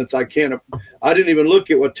 since I didn't even look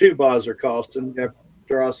at what 2-bys are costing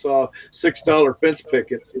after I saw $6 fence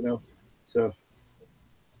pickets, So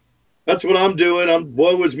that's what I'm doing.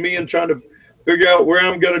 Woe is me and trying to figure out what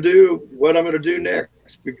I'm going to do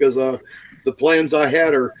next because the plans I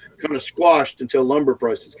had are kind of squashed until lumber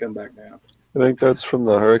prices come back down. I think that's from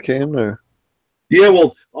the hurricane, or? Yeah,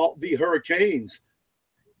 well, all the hurricanes,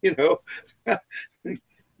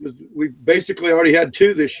 we basically already had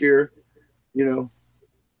 2 this year, You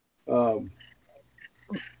got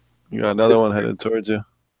another one headed towards you.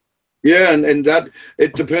 Yeah, and that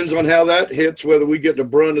it depends on how that hits, whether we get the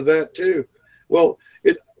brunt of that too. Well,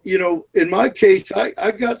 in my case,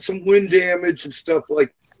 I got some wind damage and stuff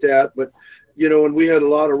like that, but and we had a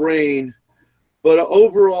lot of rain. But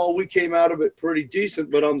overall, we came out of it pretty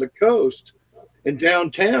decent. But on the coast and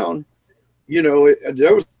downtown,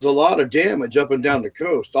 there was a lot of damage up and down the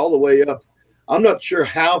coast, all the way up. I'm not sure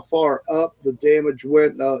how far up the damage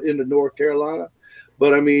went into North Carolina,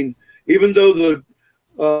 but I mean, even though the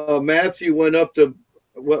Matthew went up to,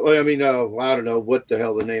 I don't know what the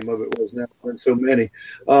hell the name of it was now. There's so many.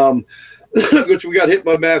 Which we got hit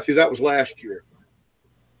by Matthew. That was last year.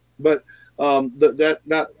 But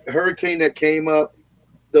that hurricane that came up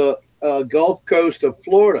the Gulf Coast of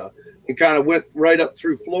Florida, it kind of went right up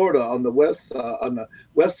through Florida on the west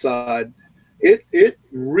side.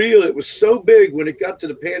 It was so big when it got to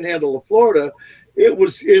the panhandle of Florida, it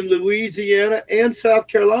was in Louisiana and South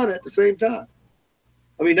Carolina at the same time.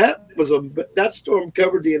 I mean, that storm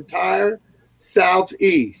covered the entire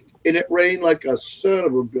southeast, and it rained like a son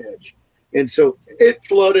of a bitch. And so it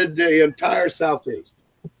flooded the entire southeast,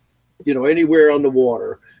 anywhere on the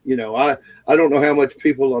water. I don't know how much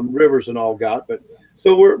people on rivers and all got, but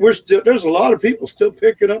so we're still, there's a lot of people still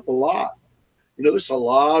picking up a lot. There's a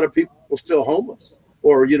lot of people still homeless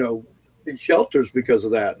or, in shelters because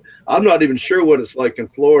of that. I'm not even sure what it's like in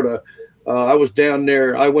Florida. I was down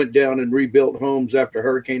there. I went down and rebuilt homes after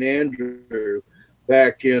Hurricane Andrew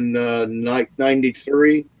back in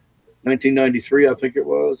 1993, I think it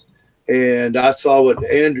was. And I saw what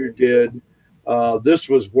Andrew did. This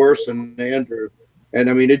was worse than Andrew. And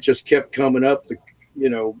I mean, it just kept coming up the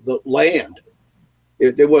land.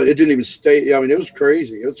 It didn't even stay. I mean, it was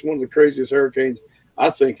crazy. It was one of the craziest hurricanes,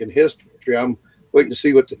 I think, in history. I'm waiting to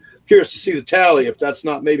see curious to see the tally, if that's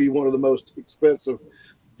not maybe one of the most expensive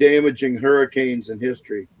damaging hurricanes in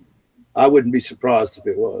history. I wouldn't be surprised if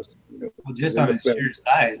it was. Well, just on its sheer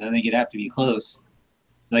size, I think it'd have to be close.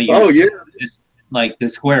 Just like the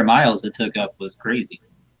square miles it took up was crazy.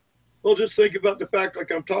 Well, just think about the fact,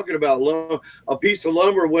 like I'm talking about, a piece of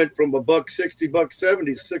lumber went from $1.60,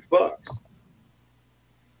 $1.70 to $6.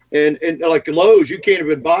 And like Lowe's, you can't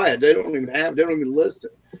even buy it. They don't even list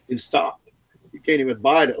it in stock. You can't even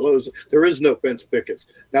buy it at Lowe's. There is no fence pickets.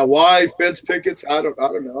 Now, why fence pickets? I don't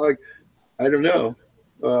know. I don't know.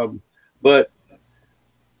 But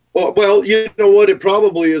well, you know what it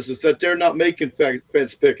probably is that they're not making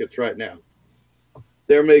fence pickets right now.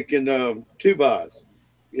 They're making 2-bys,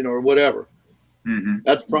 or whatever. Mm-hmm.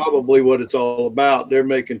 That's probably what it's all about. They're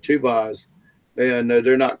making 2-bys, and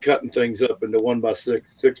they're not cutting things up into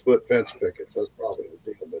 1x6 fence pickets. That's probably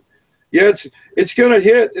the deal. But yeah, it's going to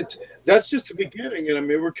hit. That's just the beginning, and I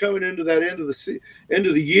mean we're coming into that end of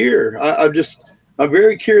the year. I'm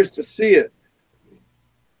very curious to see it.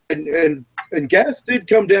 And gas did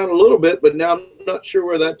come down a little bit, but now I'm not sure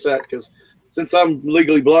where that's at because since I'm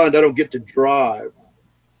legally blind, I don't get to drive.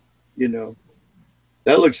 You know,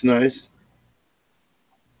 that looks nice.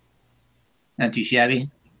 Not too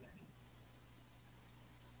shabby.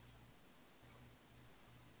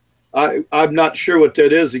 I'm not sure what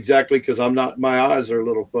that is exactly because my eyes are a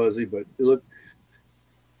little fuzzy, but look,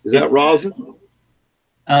 is that rosin?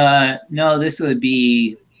 No, this would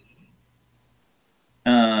be.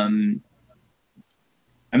 I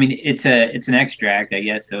mean, it's an extract, I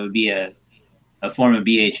guess. So it would be a form of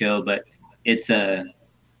BHO, but it's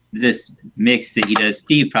this mix that he does.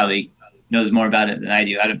 Steve probably knows more about it than I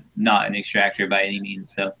do. I'm not an extractor by any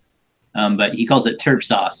means, so. But he calls it terp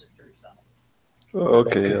sauce. Oh,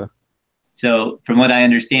 okay, yeah. So from what I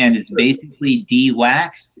understand, it's basically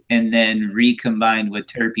de-waxed and then recombined with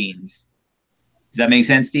terpenes. Does that make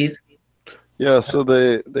sense, Steve? Yeah, so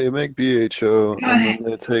they make BHO and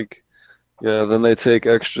then they take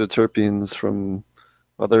extra terpenes from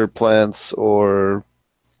other plants or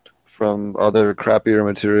from other crappier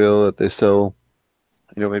material that they sell,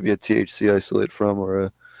 you know, maybe a THC isolate from or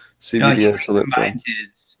a CBD isolate from.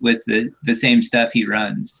 His with the same stuff he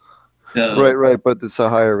runs. So Right, but it's a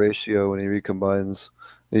higher ratio when he recombines.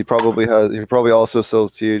 He probably also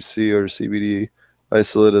sells THC or CBD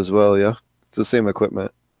isolate as well, yeah? It's the same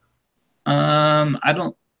equipment. I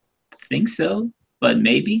don't think so, but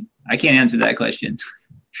maybe. I can't answer that question.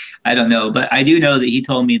 I don't know, but I do know that he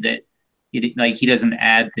told me that he doesn't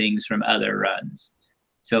add things from other runs.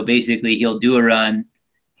 So basically he'll do a run,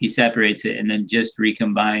 he separates it, and then just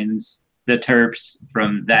recombines the terps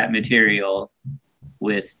from that material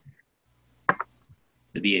with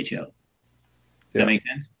the BHO. Does that make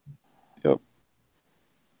sense? Yep.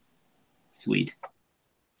 Sweet.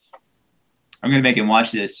 I'm going to make him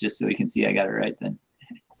watch this just so he can see I got it right then.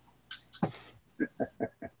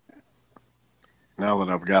 Now that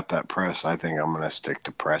I've got that press, I think I'm going to stick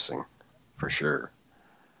to pressing for sure.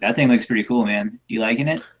 That thing looks pretty cool, man. You liking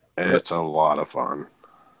it? It's a lot of fun.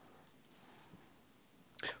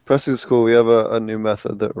 Pressing is cool. We have a new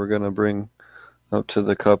method that we're going to bring up to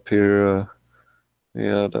the cup here. We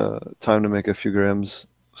had time to make a few grams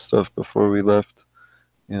of stuff before we left.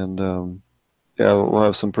 And yeah, we'll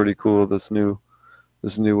have some pretty cool this new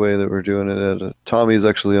way that we're doing it. Tommy's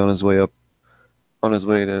actually on his way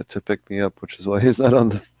to pick me up, which is why he's not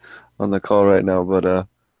on the call right now. But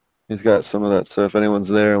he's got some of that. So if anyone's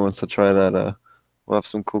there and wants to try that, we'll have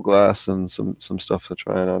some cool glass and some stuff to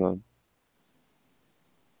try it out on.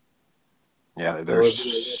 Yeah,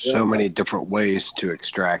 there's so many different ways to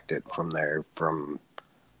extract it from there, from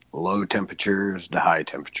low temperatures to high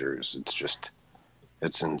temperatures.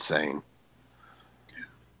 It's insane.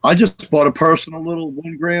 I just bought a personal little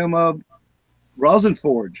 1 gram rosin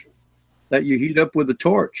forge that you heat up with a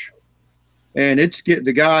torch, and it's getting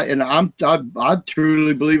the guy. And I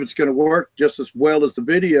truly believe it's going to work just as well as the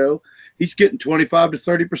video. He's getting 25 to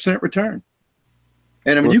 30% return,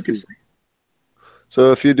 and I mean you can see.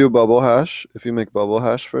 So if you do bubble hash, if you make bubble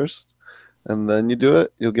hash first, and then you do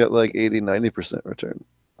it, you'll get like 80-90% return.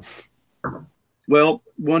 Well,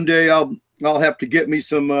 one day I'll have to get me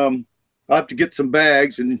some. I'll have to get some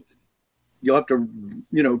bags, and you'll have to,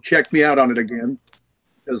 check me out on it again.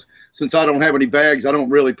 Because since I don't have any bags, I don't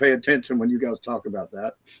really pay attention when you guys talk about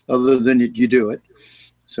that, other than you do it.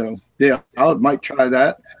 So yeah, I might try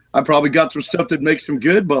that. I probably got some stuff that makes some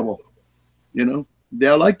good bubble. Yeah,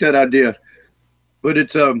 I like that idea. But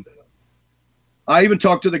it's I even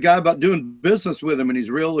talked to the guy about doing business with him, and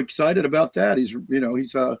he's real excited about that. He's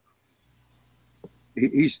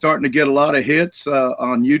starting to get a lot of hits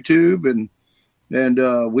on YouTube,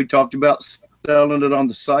 and we talked about selling it on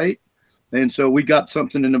the site, and so we got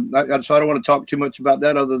something so I don't want to talk too much about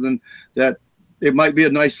that, other than that it might be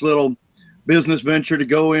a nice little business venture to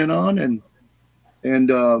go in on, and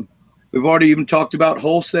we've already even talked about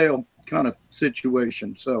wholesale kind of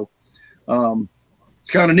situation. So it's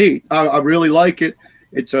kind of neat. I really like it.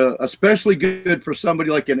 It's especially good for somebody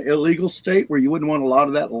like an illegal state where you wouldn't want a lot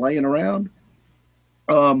of that laying around.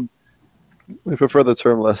 We prefer the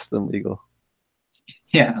term less than legal.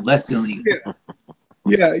 Yeah, less than legal.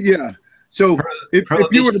 Yeah. So if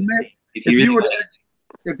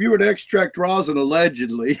you were to extract rosin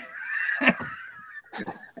allegedly, I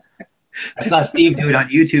saw Steve do it on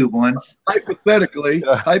YouTube once. Hypothetically,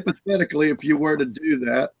 if you were to do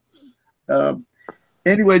that.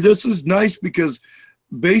 Anyway, this is nice because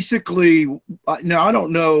basically, now I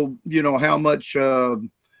don't know, how much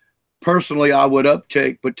personally I would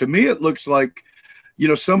uptake, but to me it looks like,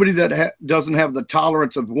 somebody that doesn't have the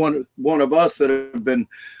tolerance of one of us that have been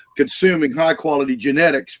consuming high quality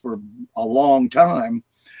genetics for a long time.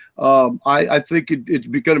 I think it's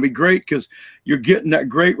going to be great because you're getting that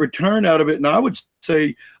great return out of it. And I would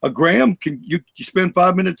say a gram you spend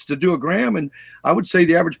 5 minutes to do a gram, and I would say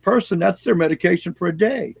the average person, that's their medication for a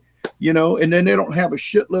day, and then they don't have a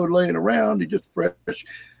shitload laying around. You just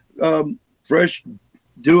fresh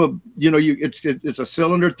do a, it's a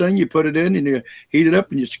cylinder thing. You put it in and you heat it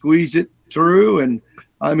up and you squeeze it through, and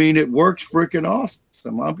I mean it works freaking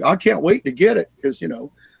awesome. I can't wait to get it because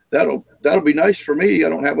that'll be nice for me. I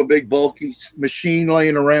don't have a big bulky machine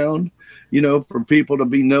laying around, for people to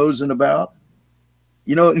be nosing about.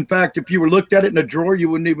 In fact, if you were looked at it in a drawer, you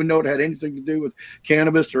wouldn't even know it had anything to do with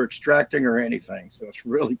cannabis or extracting or anything. So it's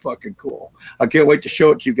really fucking cool. I can't wait to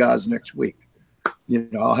show it to you guys next week.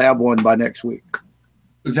 I'll have one by next week.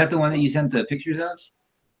 Was that the one that you sent the pictures of?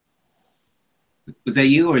 Was that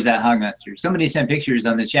you or is that Hogmaster? Somebody sent pictures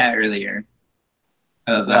on the chat earlier.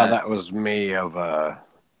 Of, that was me of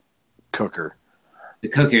cooker. The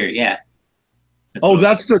cooker, yeah.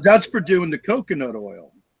 That's for doing the coconut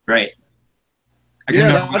oil. Right.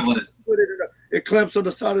 It clamps on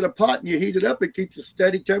the side of the pot and you heat it up. It keeps a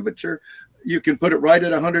steady temperature. You can put it right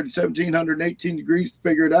at 117, 118 degrees to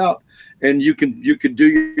figure it out. And you could do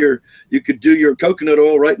your coconut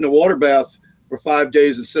oil right in the water bath for 5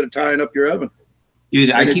 days instead of tying up your oven. Dude,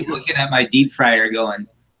 I keep looking at my deep fryer going,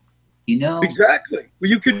 Exactly. Well,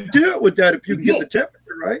 you can do it with that if you can get the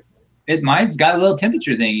temperature right. Mine's got a little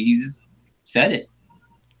temperature thing. You just set it.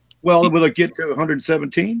 Well, will it get to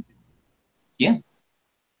 117? Yeah.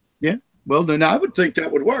 Yeah. Well, then I would think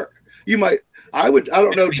that would work. I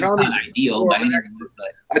don't know, Tommy. Not ideal, but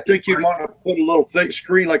I think you'd want to put a little thick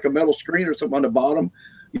screen, like a metal screen or something on the bottom,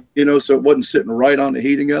 so it wasn't sitting right on the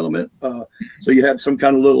heating element. So you had some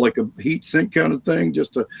kind of little, like a heat sink kind of thing,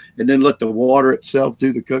 and then let the water itself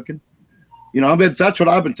do the cooking. I mean, that's what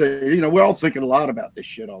I've been thinking. We're all thinking a lot about this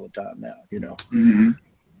shit all the time now, Mm-hmm.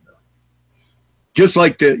 Just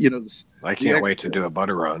like I can't wait to do a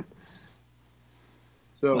butter run.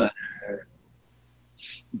 So,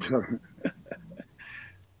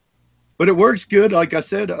 but it works good. Like I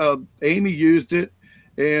said, Amy used it,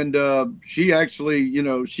 and she actually,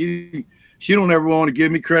 she don't ever want to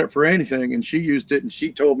give me credit for anything, and she used it, and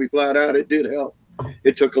she told me flat out it did help.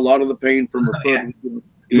 It took a lot of the pain from her foot.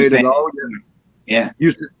 Made it all good. Yeah.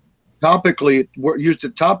 Used it topically,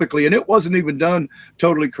 and it wasn't even done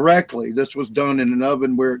totally correctly. This was done in an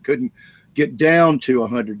oven where it couldn't get down to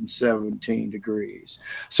 117 degrees.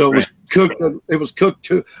 So it was cooked. It was cooked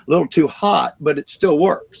a little too hot, but it still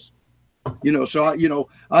works. So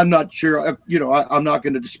I'm not sure. I'm not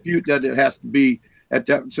going to dispute that it has to be at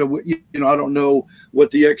that. So I don't know what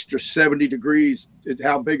the extra 70 degrees,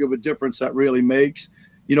 how big of a difference that really makes.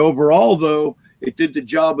 Overall though, it did the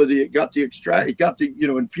job of infused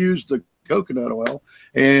the coconut oil,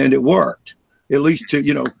 and it worked. At least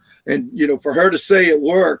for her to say it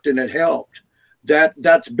worked and it helped,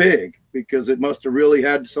 that's big, because it must have really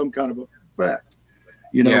had some kind of effect.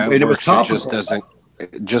 And it was topical.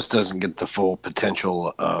 It just doesn't get the full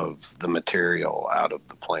potential of the material out of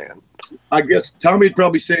the plant. I guess Tommy would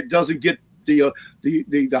probably say it doesn't get the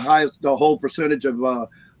highest, the whole percentage of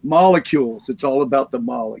molecules. It's all about the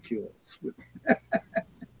molecules.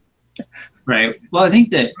 Right. Well, I think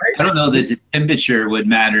that I don't know that the temperature would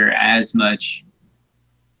matter as much.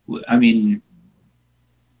 I mean,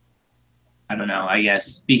 I don't know, I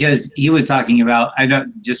guess, because he was talking about, I'm not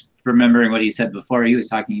just remembering what he said before, he was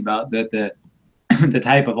talking about that the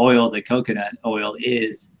type of oil that coconut oil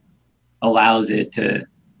allows it to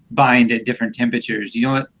bind at different temperatures.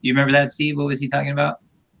 You remember that, Steve? What was he talking about?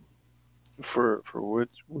 For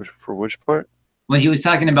which part? When he was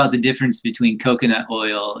talking about the difference between coconut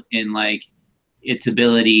oil and like its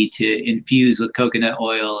ability to infuse with coconut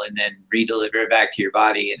oil and then re-deliver it back to your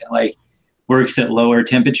body, and it like works at lower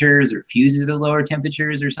temperatures or fuses at lower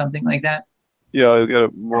temperatures or something like that. Yeah, you get a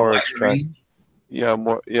more extract. Yeah,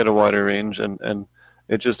 you had a wider range, and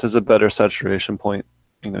it just has a better saturation point.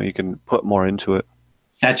 You can put more into it.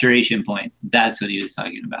 Saturation point. That's what he was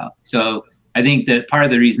talking about. So I think that part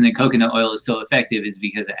of the reason that coconut oil is so effective is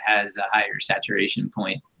because it has a higher saturation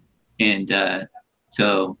point. And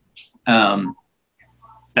so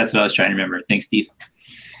that's what I was trying to remember. Thanks, Steve.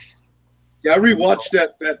 Yeah, I rewatched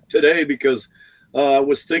that today because I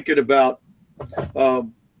was thinking about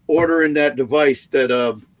ordering that device that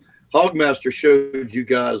Hogmaster showed you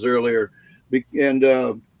guys earlier, and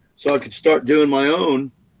so I could start doing my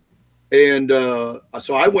own. And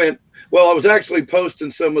so I went. Well, I was actually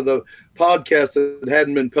posting some of the podcasts that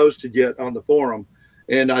hadn't been posted yet on the forum,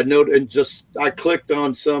 and I clicked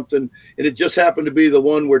on something, and it just happened to be the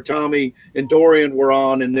one where Tommy and Dorian were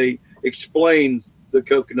on, and they explained the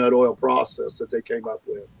coconut oil process that they came up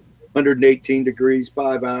with. 118 degrees,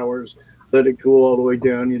 5 hours, let it cool all the way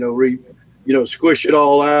down. Squish it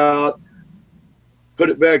all out, put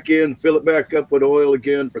it back in, fill it back up with oil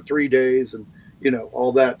again for 3 days, and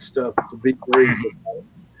all that stuff to be great.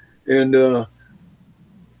 And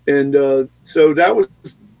so that was.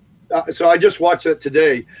 So I just watched that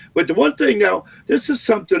today. But the one thing now, this is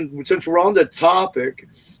something, since we're on the topic,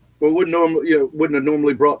 we wouldn't have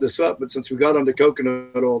normally brought this up, but since we got on the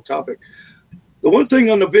coconut oil topic, the one thing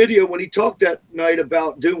on the video when he talked that night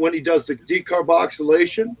about when he does the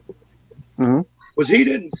decarboxylation, was he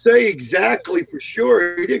didn't say exactly for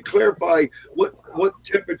sure. He didn't clarify what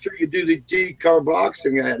temperature you do the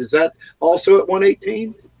decarboxing at. Is that also at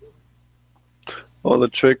 118? Well, the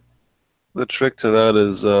trick to that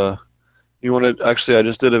is you want to actually. I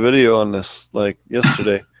just did a video on this like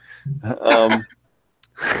yesterday,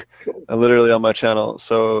 literally on my channel.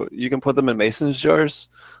 So you can put them in mason jars,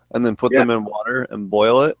 and then put them in water and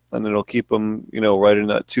boil it, and it'll keep them right in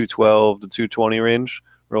that 212 to 220 range.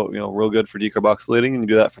 Real good for decarboxylating, and you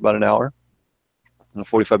do that for about an hour,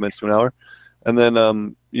 45 minutes to an hour, and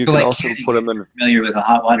then you can also put them in. Familiar with a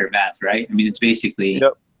hot water bath, right? I mean, it's basically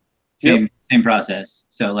same process.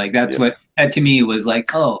 So like that to me was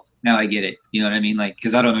like, oh, now I get it. You know what I mean? Like,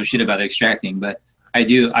 because I don't know shit about extracting, but I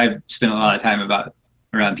do. I've spent a lot of time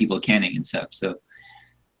around people canning and stuff, so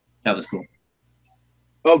that was cool.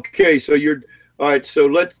 Okay, so you're all right. So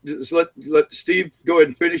let Steve go ahead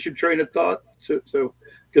and finish your train of thought. So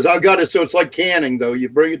because I've got it. So it's like canning, though. You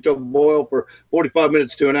bring it to a boil for 45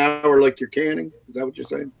 minutes to an hour, like you're canning. Is that what you're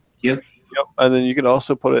saying? Yep. And then you can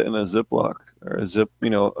also put it in a Ziploc or a zip.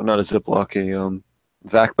 Not a Ziploc, a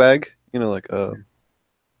vac bag. Like a.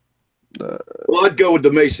 Well, I'd go with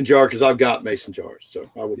the mason jar because I've got mason jars, so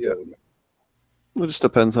I would go with that. It just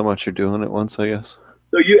depends how much you're doing at once, I guess.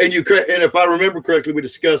 So and if I remember correctly, we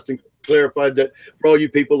discussed and clarified that for all you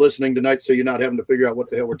people listening tonight, so you're not having to figure out what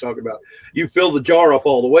the hell we're talking about. You fill the jar up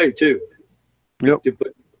all the way too. Yep.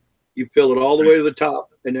 You fill it all the way to the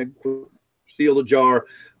top, and then seal the jar.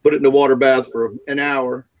 Put it in the water bath for an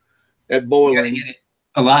hour at boiling. You gotta get it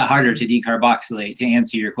a lot harder to decarboxylate. To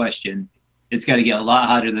answer your question, it's got to get a lot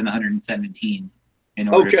hotter than 117 in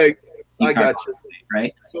order. Okay, I got you.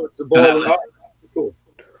 Right. So it's a boiling. Cool.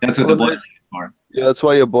 That's what the boiling is for. Yeah, that's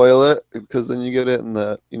why you boil it, because then you get it in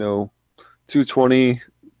that 220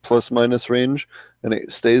 plus minus range, and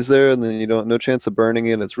it stays there, and then no chance of burning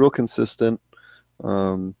it. It's real consistent.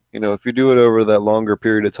 If you do it over that longer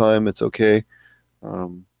period of time, it's okay.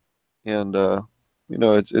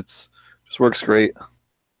 It's just works great.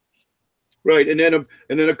 Right, and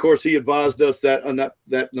then of course he advised us that on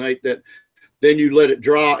that night that then you let it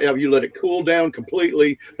dry, you let it cool down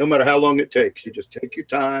completely, no matter how long it takes. You just take your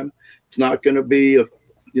time. It's not going to be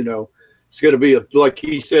it's going to be like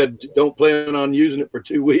he said, don't plan on using it for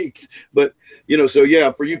 2 weeks. But so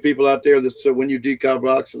yeah, for you people out there, so when you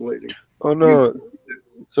decarboxylating. Oh no,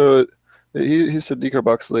 so he said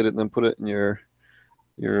decarboxylate it and then put it in your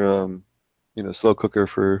slow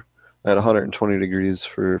cooker at 120 degrees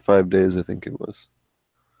for 5 days, I think it was.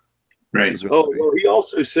 Right. Oh, well, he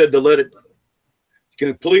also said to let it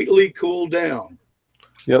completely cool down.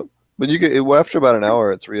 Yep. But after about an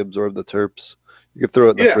hour, it's reabsorbed the terps. You could throw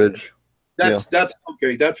it in the fridge. That's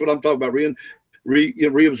okay. That's what I'm talking about.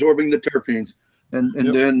 Reabsorbing the terpenes, but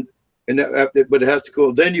it has to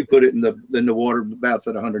cool. Then you put it in the water bath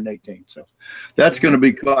at 118. So that's going to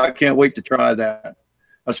be cool. I can't wait to try that.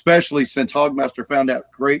 Especially since Hogmaster found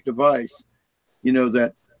that great device,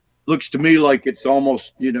 that looks to me like it's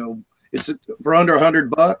almost, it's for under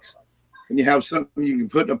 $100, and you have something you can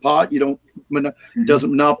put in a pot. It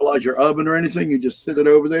doesn't monopolize your oven or anything. You just sit it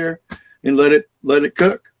over there and let it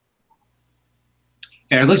cook.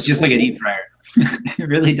 Yeah, it looks just like a deep fryer. It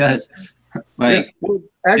really does.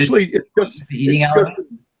 Actually, it's just the heating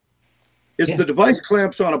element. It's the device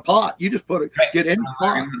clamps on a pot. You just get in the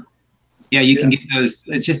pot. Yeah, you can get those.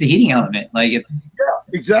 It's just a heating element, Yeah,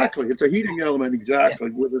 exactly. It's a heating element,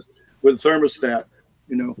 exactly, with a thermostat.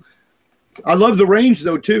 I love the range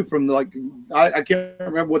though too. From I can't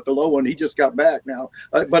remember what the low one. He just got back now,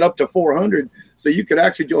 but up to 400. So you could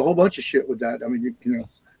actually do a whole bunch of shit with that. I mean,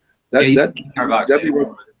 that'd be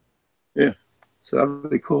yeah. So that'd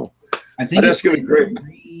be cool. I think that's gonna be great.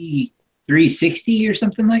 360 or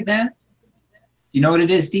something like that. You know what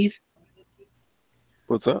it is, Steve?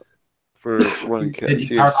 What's that? for when The THC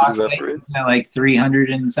decarboxylate evaporates. at like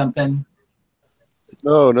 300 and something.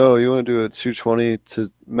 No, you want to do it 220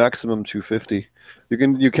 to maximum 250.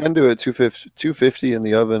 You can do it 250 in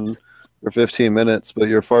the oven for 15 minutes, but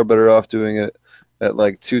you're far better off doing it at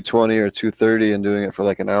like 220 or 230 and doing it for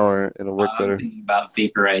like an hour. It'll work I'm better. thinking about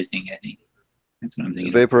vaporizing, I think. That's what I'm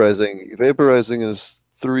thinking. of. Vaporizing is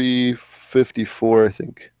 354, I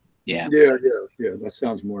think. Yeah. Yeah. That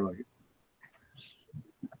sounds more like it.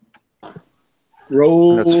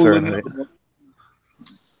 Rolling. That's Fahrenheit.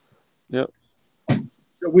 Yep.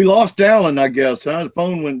 We lost Alan, I guess. Huh? The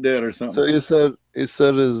phone went dead or something. So he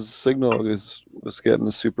said his signal was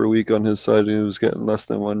getting super weak on his side. He was getting less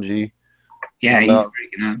than 1G. Yeah, he's About-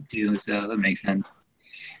 breaking up too, so that makes sense.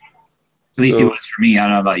 At least it was for me. I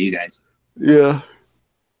don't know about you guys. Yeah.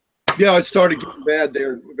 Yeah, it started getting bad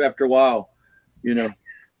there after a while. You know.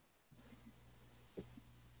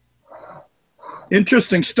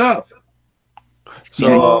 Interesting stuff.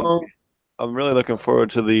 So I'm really looking forward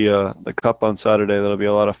to the cup on Saturday. That'll be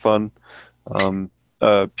a lot of fun.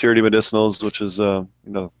 Purity Medicinals, which is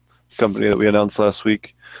company that we announced last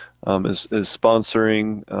week, is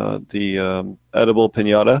sponsoring the edible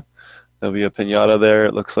pinata. There'll be a pinata there.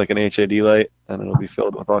 It looks like an HID light, and it'll be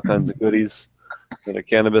filled with all kinds of goodies that are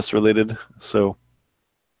cannabis related. So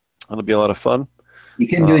it'll be a lot of fun. You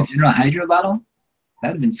couldn't do a General Hydro bottle?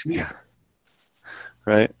 That'd have been sweet.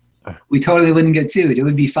 Right? We totally wouldn't get sued. It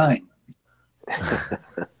would be fine.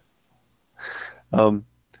 And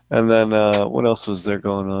then what else was there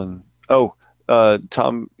going on? Oh,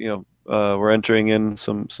 Tom, we're entering in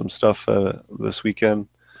some stuff this weekend.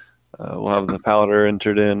 We'll have the powder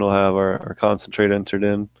entered in. We'll have our concentrate entered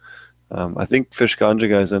in. I think Fish Ganja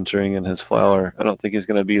guy's entering in his flower. I don't think he's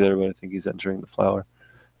going to be there, but I think he's entering the flower.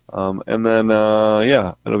 And then,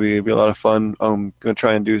 it'll be a lot of fun. I'm going to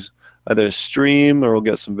try and do either a stream or we'll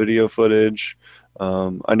get some video footage.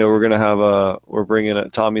 I know we're going to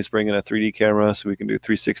have Tommy's bringing a 3D camera so we can do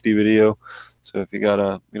 360 video. So if you got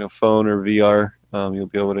a phone or VR, you'll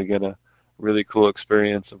be able to get a really cool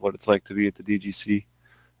experience of what it's like to be at the DGC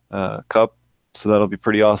Cup. So that'll be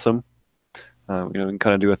pretty awesome. We can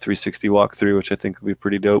kind of do a 360 walkthrough, which I think will be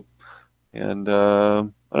pretty dope. And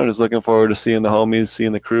I'm just looking forward to seeing the homies,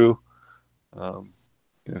 seeing the crew.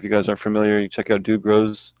 If you guys aren't familiar, you check out Dude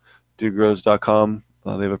Grows, dudegrows.com.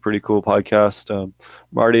 They have a pretty cool podcast.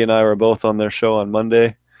 Marty and I were both on their show on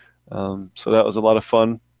Monday. So that was a lot of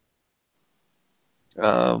fun.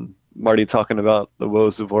 Marty talking about the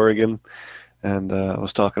woes of Oregon, and I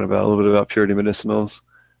was talking about a little bit about Purity Medicinals.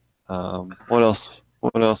 What else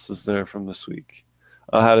is there from this week?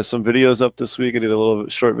 I had some videos up this week. I did a little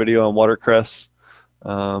short video on watercress.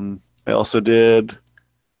 I also did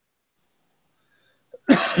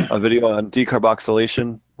a video on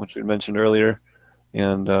decarboxylation, which we mentioned earlier.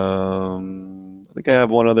 And I think I have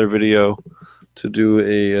one other video to do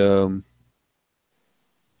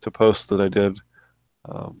to post that I did.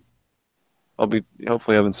 I'll be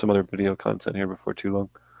hopefully having some other video content here before too long.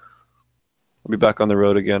 I'll be back on the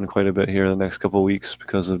road again quite a bit here in the next couple of weeks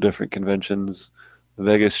because of different conventions. The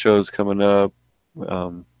Vegas show's coming up.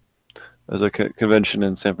 There's a convention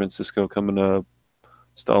in San Francisco coming up.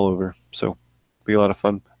 Just all over. So it'll be a lot of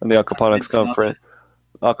fun. And the Aquaponics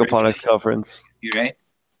conference. You right?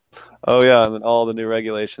 Oh yeah, and then all the new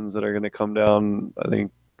regulations that are going to come down. I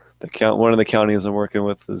think one of the counties I'm working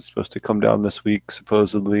with is supposed to come down this week,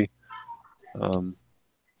 supposedly.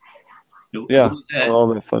 Yeah,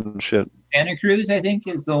 all the fun shit. Santa Cruz, I think,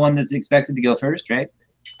 is the one that's expected to go first, right?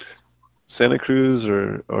 Santa Cruz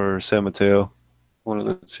or San Mateo, one of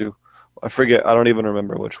the two. I forget. I don't even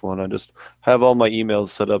remember which one. I just have all my emails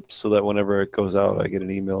set up so that whenever it goes out, I get an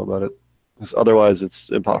email about it. Because otherwise, it's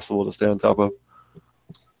impossible to stay on top of.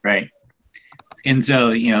 Right. And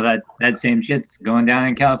so, that same shit's going down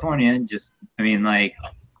in California. It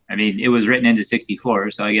was written into 64,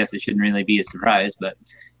 so I guess it shouldn't really be a surprise. But,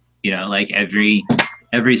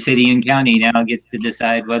 every city and county now gets to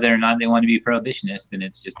decide whether or not they want to be prohibitionist, and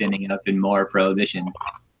it's just ending up in more prohibition.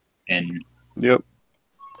 And yep.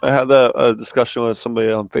 I had a discussion with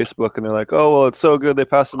somebody on Facebook, and they're like, "Oh, well, it's so good they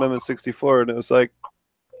passed Amendment 64," and it was like,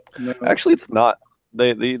 no. Actually, it's not.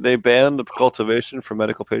 They banned the cultivation for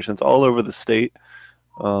medical patients all over the state.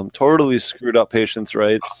 Totally screwed up patients'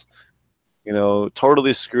 rights.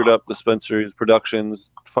 Totally screwed up dispensaries,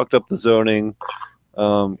 productions, fucked up the zoning,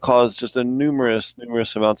 caused just a numerous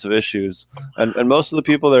amounts of issues. And most of the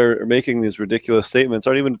people that are making these ridiculous statements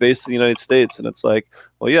aren't even based in the United States. And it's like,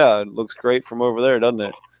 well, yeah, it looks great from over there, doesn't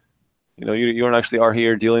it? You don't actually are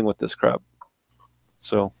here dealing with this crap.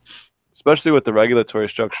 So it's especially with the regulatory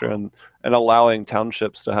structure and allowing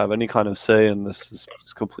townships to have any kind of say in this is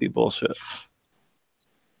complete bullshit.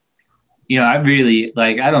 You know, I really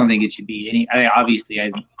I don't think it should be any. Obviously,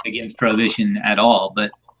 I'm against prohibition at all,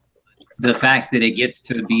 but the fact that it gets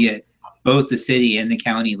to be at both the city and the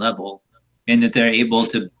county level, and that they're able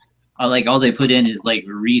to, all they put in is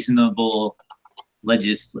reasonable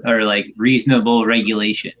reasonable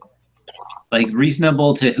regulation.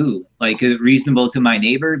 Reasonable to who? Reasonable to my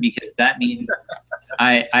neighbor, because that means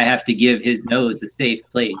I have to give his nose a safe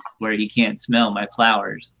place where he can't smell my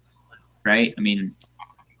flowers, right? I mean,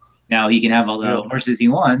 now he can have all the horses he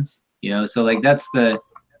wants, you know. So that's the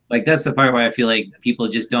part where I feel like people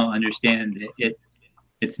just don't understand that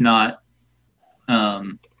it's not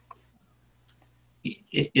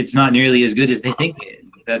it's not nearly as good as they think it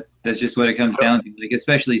is. That's just what it comes down to.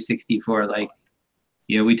 Especially 64.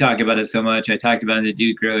 You know, we talk about it so much. I talked about it in the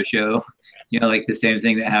Duke Grow show. You know, the same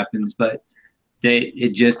thing that happens, but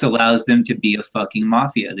it just allows them to be a fucking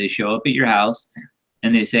mafia. They show up at your house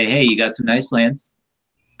and they say, "Hey, you got some nice plants.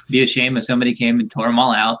 Be a shame if somebody came and tore them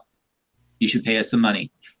all out. You should pay us some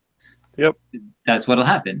money." Yep. That's what'll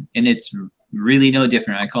happen. And it's really no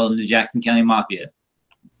different. I call them the Jackson County Mafia.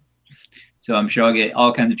 So I'm sure I'll get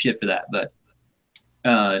all kinds of shit for that. But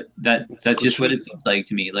that's just what it seems like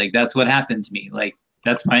to me. That's what happened to me.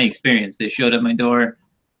 That's my experience. They showed up my door,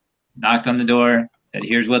 knocked on the door, said,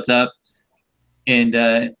 "Here's what's up." And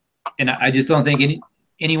I just don't think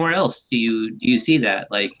anywhere else do you see that.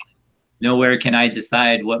 Nowhere can I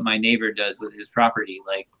decide what my neighbor does with his property.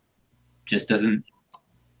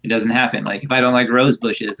 It doesn't happen. If I don't like rose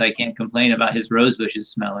bushes, I can't complain about his rose bushes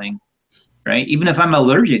smelling, right? Even if I'm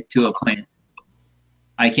allergic to a plant,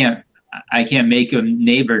 I can't make a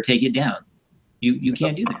neighbor take it down. You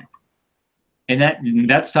can't do that. And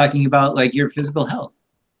that's talking about your physical health.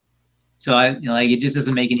 So it just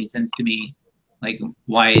doesn't make any sense to me,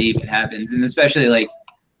 why it even happens. And especially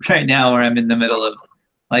right now where I'm in the middle of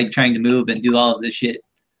trying to move and do all of this shit,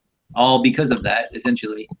 all because of that,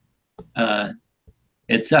 essentially.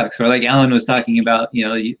 It sucks. Or Alan was talking about,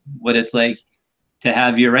 what it's like to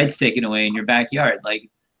have your rights taken away in your backyard.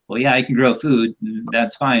 Well, yeah, I can grow food,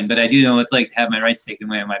 that's fine, but I do know what it's like to have my rights taken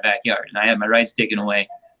away in my backyard. And I have my rights taken away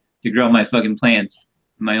to grow my fucking plants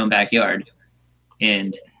in my own backyard.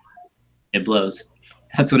 And it blows.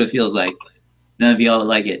 That's what it feels like. None of y'all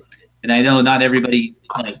like it. And I know not everybody,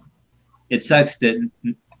 it sucks that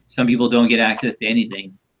some people don't get access to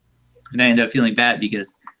anything. And I end up feeling bad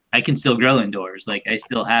because I can still grow indoors. I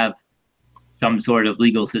still have some sort of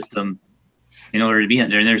legal system in order to be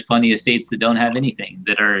under. And there's plenty of states that don't have anything,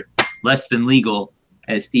 that are less than legal,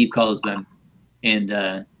 as Steve calls them.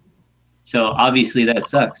 And so obviously that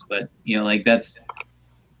sucks, but it's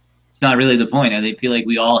not really the point. I feel like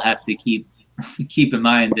we all have to keep in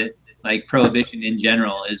mind that prohibition in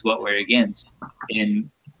general is what we're against.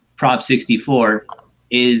 And Prop 64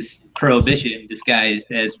 is prohibition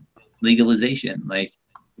disguised as legalization.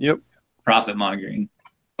 Yep. Profit mongering.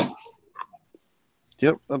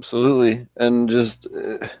 Yep, absolutely. And just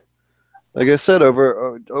like I said,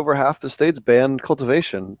 over half the states ban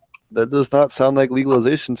cultivation. That does not sound like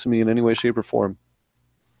legalization to me in any way, shape, or form.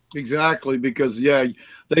 Exactly, because they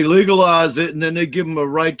legalize it and then they give them a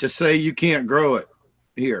right to say you can't grow it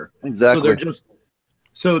here. Exactly.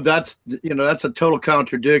 So that's a total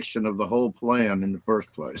contradiction of the whole plan in the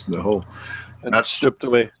first place. That's stripped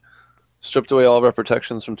away all of our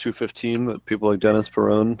protections from 215 that people like Dennis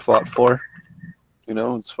Perone fought for.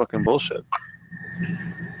 It's fucking bullshit.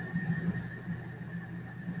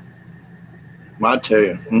 I tell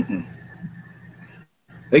you,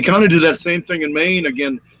 they kind of do that same thing in Maine.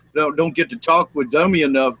 Again, don't get to talk with Dummy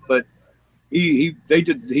enough, but he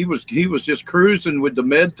was just cruising with the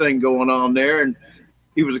med thing going on there, and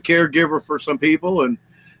he was a caregiver for some people, and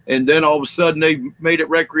then all of a sudden they made it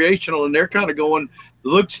recreational, and they're kind of going.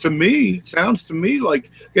 Sounds to me like,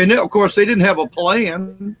 and of course they didn't have a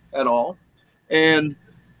plan at all, and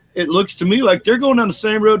it looks to me like they're going on the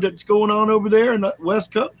same road that's going on over there in the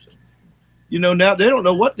West Coast. Now they don't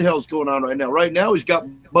know what the hell's going on right now. Right now he's got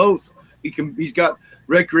both. He's got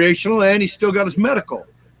recreational and he's still got his medical.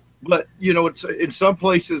 But it's in some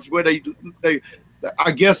places where they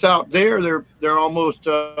I guess out there they're almost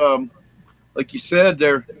like you said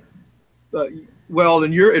they're well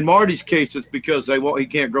in Marty's case it's because he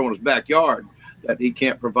can't grow in his backyard that he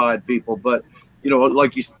can't provide people. But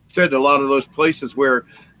like you said, a lot of those places where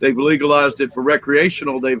they've legalized it for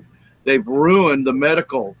recreational, they've ruined the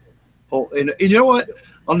medical. And you know what?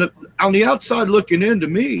 On the outside looking in, to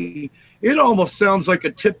me, it almost sounds like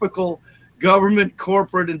a typical government,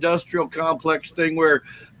 corporate, industrial complex thing where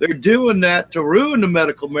they're doing that to ruin the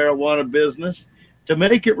medical marijuana business, to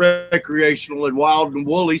make it recreational and wild and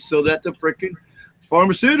woolly so that the freaking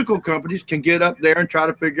pharmaceutical companies can get up there and try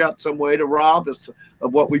to figure out some way to rob us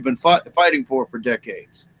of what we've been fighting for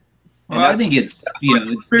decades. Well, I think it's,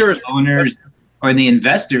 it's the owners or the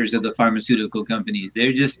investors of the pharmaceutical companies.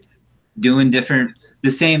 They're just doing the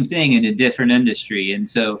same thing in a different industry. And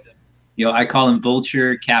so, I call them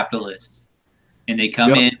vulture capitalists, and they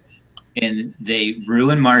come in and they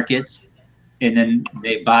ruin markets, and then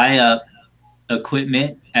they buy up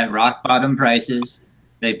equipment at rock bottom prices.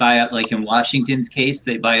 They buy up, like in Washington's case,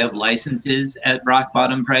 they buy up licenses at rock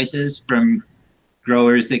bottom prices from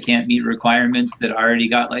growers that can't meet requirements that already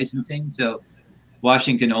got licensing. So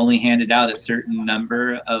Washington only handed out a certain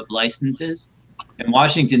number of licenses, and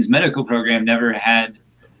Washington's medical program never had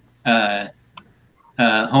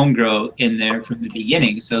home grow in there from the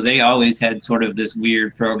beginning. So they always had sort of this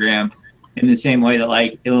weird program, in the same way that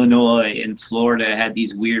like Illinois and Florida had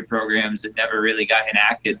these weird programs that never really got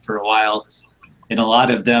enacted for a while. And a lot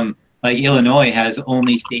of them, like Illinois, has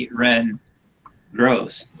only state-run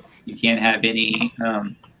grows. You can't have any,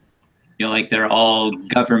 like they're all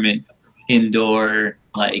government indoor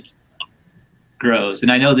like grows.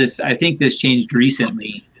 And I think this changed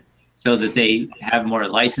recently so that they have more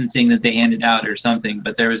licensing that they handed out or something,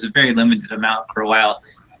 but there was a very limited amount for a while.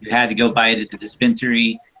 You had to go buy it at the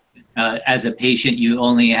dispensary. As a patient, you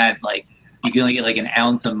only had you could only get like an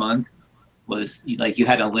ounce a month. Was like you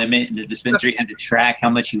had a limit, and the dispensary had to track how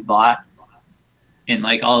much you bought, and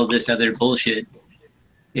like all of this other bullshit.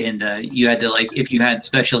 And you had to, like, if you had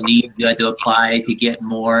special needs, you had to apply to get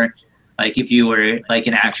more. Like if you were like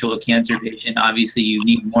an actual cancer patient, obviously you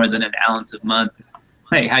need more than an ounce a month.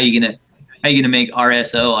 Like how you gonna make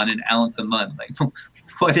RSO on an ounce a month? Like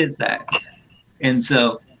what is that? And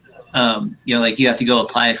so like you have to go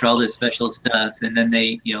apply for all this special stuff, and then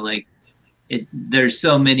they there's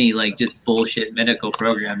so many like just bullshit medical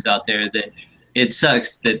programs out there that it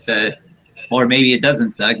sucks that or maybe it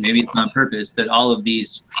doesn't suck, maybe it's on purpose, that all of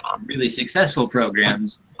these really successful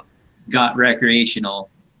programs got recreational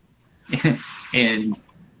and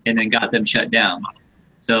then got them shut down.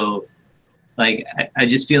 So like I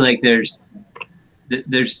just feel like there's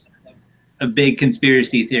a big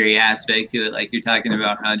conspiracy theory aspect to it, like you're talking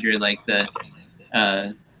about, Roger, like the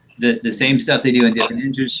same stuff they do in different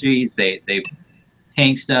industries. They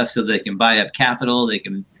tank stuff so they can buy up capital. They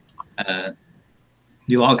can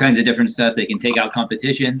do all kinds of different stuff. They can take out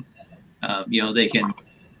competition. They can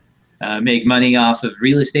make money off of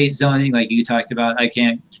real estate zoning, like you talked about. I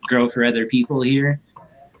can't grow for other people here.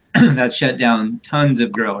 That shut down tons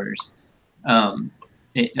of growers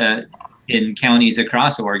in counties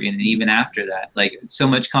across Oregon, and even after that, like so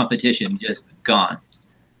much competition just gone.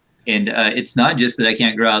 And it's not just that I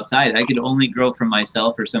can't grow outside. I could only grow for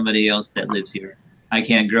myself or somebody else that lives here. I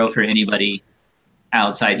can't grow for anybody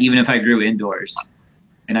outside, even if I grew indoors.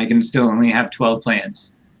 And I can still only have 12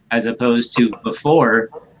 plants, as opposed to before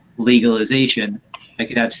legalization, I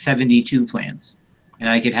could have 72 plants, and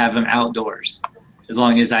I could have them outdoors as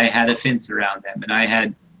long as I had a fence around them. And I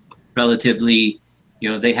had relatively,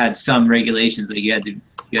 they had some regulations, like you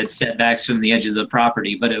had setbacks from the edge of the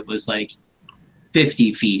property, but it was like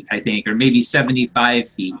 50 feet, I think, or maybe 75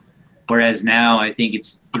 feet. Whereas now I think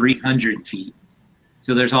it's 300 feet.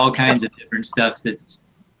 So there's all kinds of different stuff that's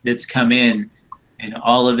come in, and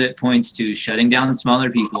all of it points to shutting down smaller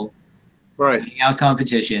people, right, cutting out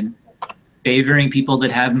competition, favoring people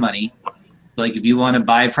that have money. Like if you want to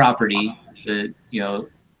buy property,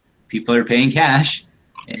 people are paying cash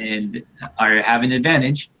and are having an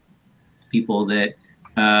advantage. People that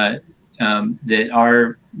that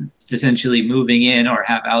are essentially moving in or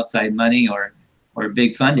have outside money or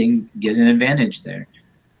big funding get an advantage there,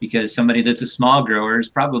 because somebody that's a small grower has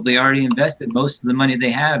probably already invested most of the money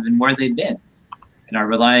they have in where they've been and are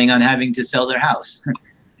relying on having to sell their house.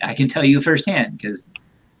 I can tell you firsthand, because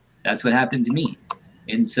that's what happened to me.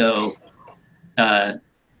 And so I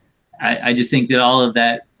just think that all of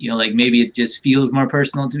that, like maybe it just feels more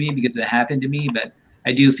personal to me because it happened to me, but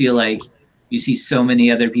I do feel like you see so many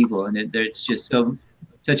other people, and it's just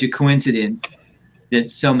such a coincidence that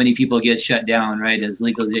so many people get shut down, right, as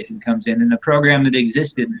legalization comes in, and a program that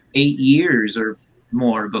existed 8 years or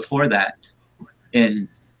more before that. And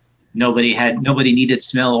nobody needed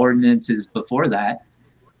smell ordinances before that.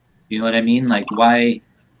 You know what I mean? Like why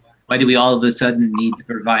do we all of a sudden need to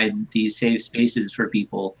provide these safe spaces for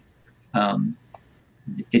people?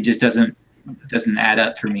 It just doesn't add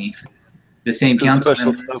up for me. The same council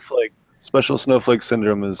special snowflake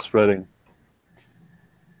syndrome is spreading.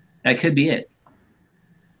 That could be it.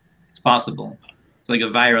 possible. It's like a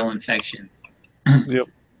viral infection. Yep.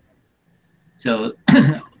 So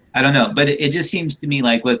I don't know, but it just seems to me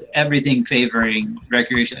like with everything favoring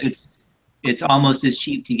recreation, it's almost as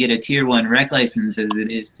cheap to get a tier 1 rec license as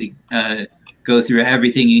it is to go through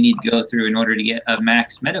everything you need to go through in order to get a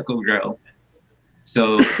max medical grow.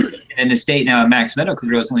 So in the state now, a max medical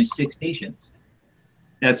grow is only 6 patients.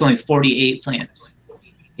 That's only 48 plants.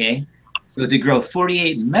 Okay, so to grow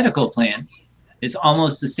 48 medical plants is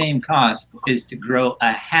almost the same cost as to grow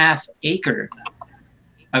a half acre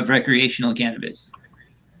of recreational cannabis.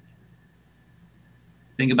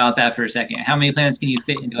 Think about that for a second. How many plants can you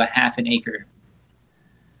fit into a half an acre?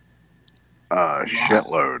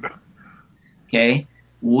 Shitload. Okay,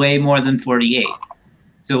 way more than 48.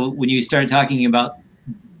 So when you start talking about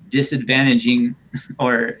disadvantaging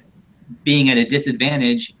or being at a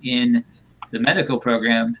disadvantage in the medical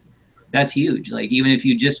program, that's huge. Like even if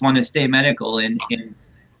you just want to stay medical and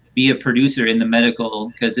be a producer in the medical,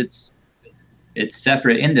 because it's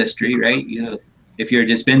separate industry, right? If you're a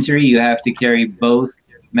dispensary, you have to carry both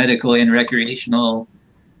medical and recreational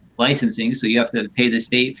licensing, so you have to pay the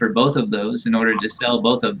state for both of those in order to sell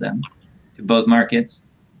both of them to both markets.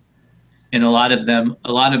 And a lot of them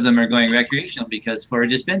are going recreational because for a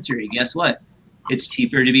dispensary, guess what? It's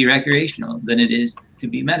cheaper to be recreational than it is to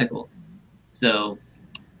be medical. So,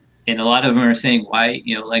 and a lot of them are saying, why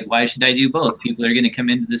should I do both? People are going to come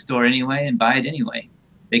into the store anyway and buy it anyway.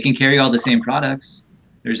 They can carry all the same products.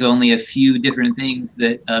 There's only a few different things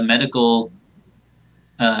that a medical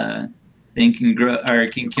thing can grow or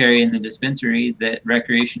can carry in the dispensary that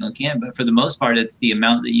recreational can. But for the most part, it's the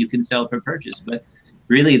amount that you can sell per purchase. But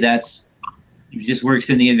really, it just works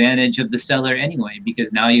in the advantage of the seller anyway,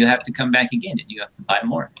 because now you have to come back again and you have to buy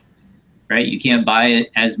more, right? You can't buy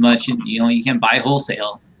it as much, and you can't buy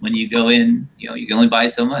wholesale when you go in. You can only buy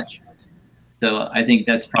so much. So I think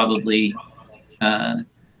that's probably, all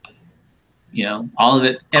of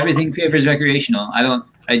it. Everything favors recreational.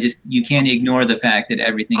 You can't ignore the fact that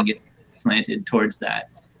everything gets slanted towards that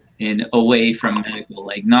and away from medical,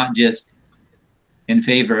 like not just in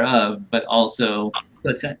favor of, but also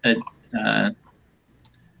puts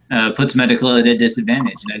medical at a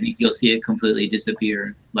disadvantage. And I think you'll see it completely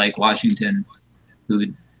disappear, like Washington, who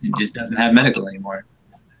just doesn't have medical anymore.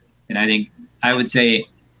 And I think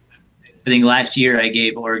last year I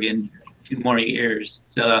gave Oregon 2 more years.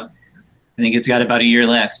 So I think it's got about a year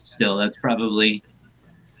left still. That's probably,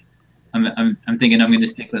 I'm thinking I'm going to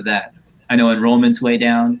stick with that. I know enrollment's way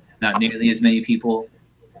down. Not nearly as many people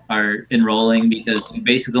are enrolling because you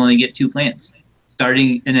basically only get 2 plants.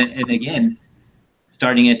 Starting at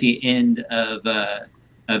the end of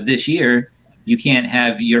this year, you can't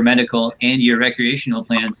have your medical and your recreational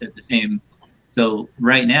plants at the same. So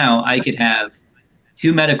right now, I could have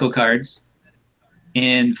 2 medical cards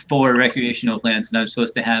and 4 recreational plants that I'm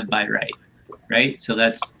supposed to have by right? So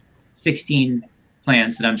that's 16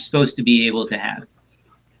 plants that I'm supposed to be able to have.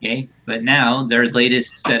 Okay, but now their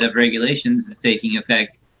latest set of regulations is taking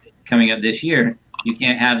effect coming up this year. You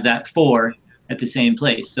can't have that 4 at the same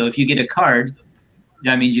place. So if you get a card,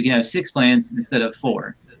 that means you can have 6 plants instead of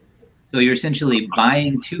 4. So you're essentially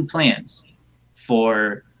buying 2 plants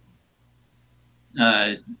for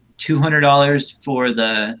 $200 for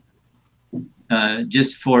the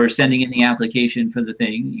just for sending in the application for the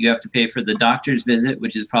thing. You have to pay for the doctor's visit,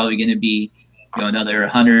 which is probably going to be another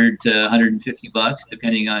 100 to 150 bucks,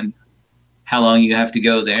 depending on how long you have to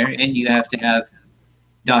go there, and you have to have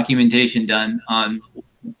documentation done on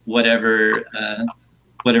whatever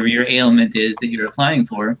your ailment is that you're applying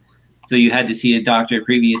for. So you had to see a doctor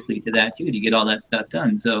previously to that too to get all that stuff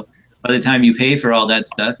done. So by the time you pay for all that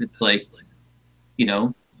stuff, it's like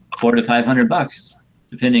 $400 to $500,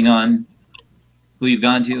 depending on who you've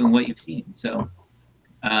gone to and what you've seen. So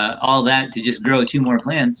all that to just grow 2 more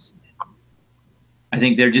plants. I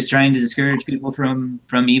think they're just trying to discourage people from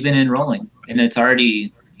even enrolling, and it's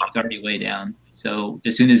already way down. So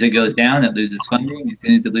as soon as it goes down, it loses funding. As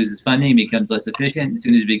soon as it loses funding, it becomes less efficient. As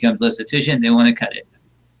soon as it becomes less efficient, they want to cut it.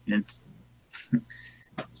 And it's the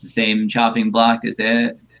same chopping block as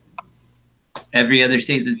every other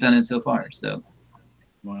state that's done it so far. So,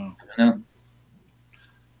 wow. I don't know.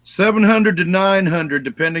 700 to 900,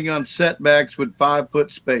 depending on setbacks, with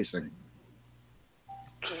 5-foot spacing.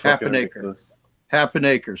 Half an acre. Half an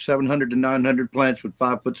acre, 700 to 900 plants with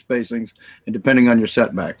 5-foot spacings, and depending on your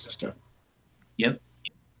setbacks and stuff. Yep.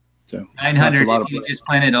 So 900. If you just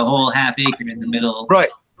planted a whole half acre in the middle. Right.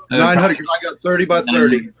 900. Because I got 30 by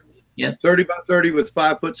 30. Yep. 30 by 30 with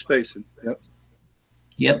 5-foot spacing. Yep.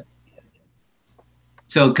 Yep.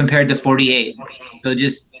 So compared to 48,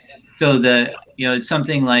 it's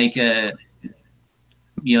something like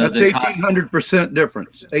you know, That's the cost, 1,800%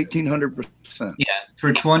 difference. 1,800%. yeah,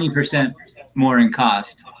 for 20% more in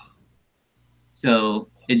cost. So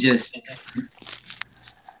it just,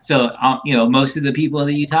 you know, most of the people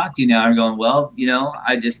that you talk to now are going, well, you know,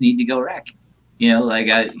 I just need to go wreck. You know, like,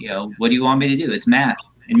 you know, what do you want me to do? It's math.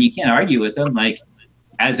 And you can't argue with them. Like,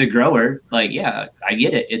 as a grower, like, yeah, I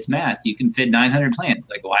get it. It's math. You can fit 900 plants.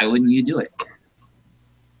 Like, why wouldn't you do it?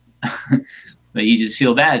 But you just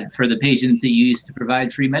feel bad for the patients that you used to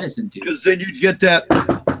provide free medicine to. Because then you'd get that,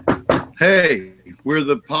 hey, we're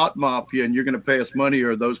the pot mafia and you're going to pay us money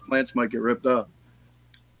or those plants might get ripped up.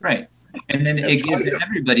 Right. And then That's it gives right.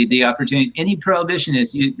 everybody the opportunity. Any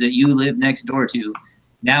prohibitionist that you live next door to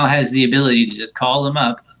now has the ability to just call them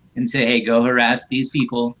up and say, hey, go harass these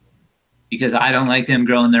people because I don't like them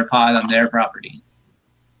growing their pot on their property.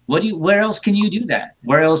 Where else can you do that?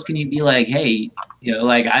 Where else can you be like, hey, you know,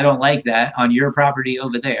 like, I don't like that on your property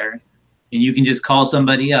over there. And you can just call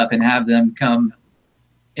somebody up and have them come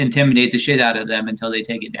intimidate the shit out of them until they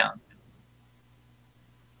take it down.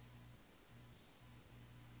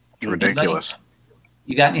 It's ridiculous.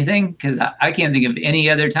 You got anything? Because I can't think of any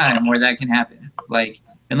other time where that can happen. Like,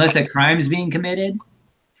 unless a crime's being committed,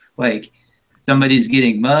 like somebody's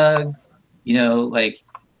getting mugged, you know, like.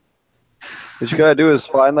 What you gotta do is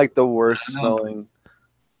find like the worst smelling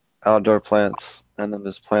outdoor plants and then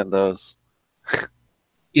just plant those.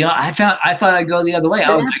 You know, I thought I'd go the other way.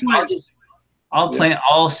 I was like, I'll plant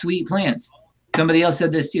all sweet plants. Somebody else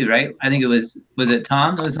said this too, right? I think was it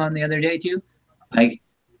Tom that was on the other day too? Like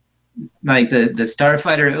the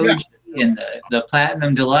Starfighter OG and the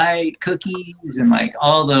Platinum Delight cookies and like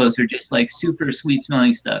all those are just like super sweet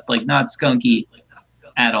smelling stuff, like not skunky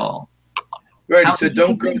at all. Right, he said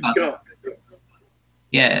don't grow skunk.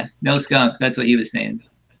 Yeah, no skunk. That's what he was saying.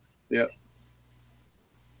 Yeah.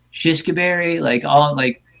 Shishka berry, like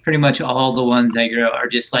pretty much all the ones I grow are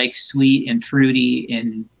just like sweet and fruity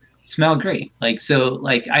and smell great. Like, so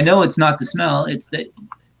like, I know it's not the smell, it's that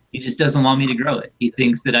he just doesn't want me to grow it. He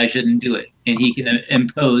thinks that I shouldn't do it and he can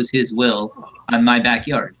impose his will on my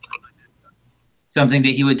backyard. Something that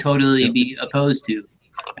he would totally be opposed to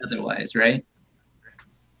otherwise, right?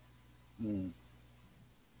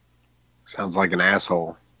 Sounds like an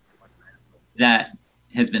asshole. That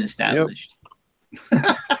has been established.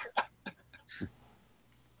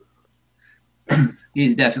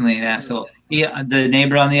 He's definitely an asshole. The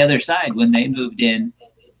neighbor on the other side, when they moved in,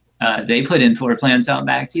 they put in 4 plants out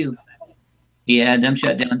back too. He had them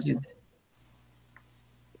shut down too.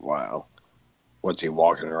 Wow. What's he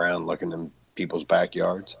walking around looking in people's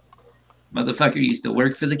backyards? Motherfucker used to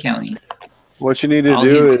work for the county. What you need to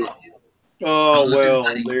do is Oh, well,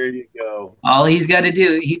 there you go. All he's got to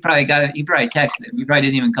do, he probably texted him. He probably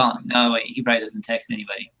didn't even call him. No, wait, he probably doesn't text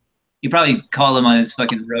anybody. He probably called him on his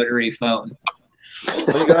fucking rotary phone.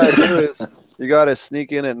 what you gotta do is you gotta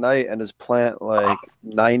sneak in at night and just plant like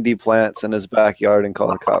 90 plants in his backyard and call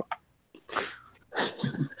the cop.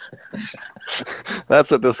 That's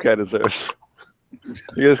what this guy deserves.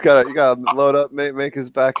 You gotta load up, make his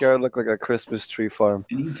backyard look like a Christmas tree farm.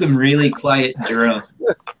 I need some really quiet drones.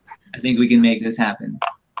 I think we can make this happen.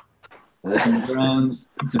 Some drones,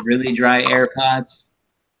 some really dry air pots.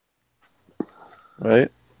 Right?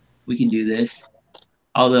 We can do this.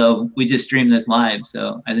 Although we just streamed this live,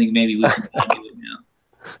 so I think maybe we can do it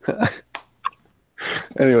now.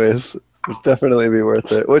 Anyways, it's definitely be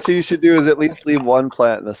worth it. What you should do is at least leave one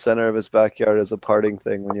plant in the center of his backyard as a parting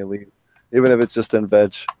thing when you leave, even if it's just in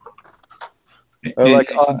veg. Or Maybe like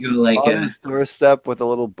I should go like on his doorstep with a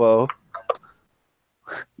little bow.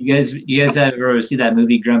 you guys ever see that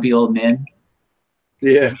movie Grumpy Old Man?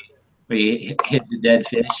 Yeah. Where he hit the dead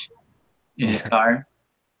fish in his car?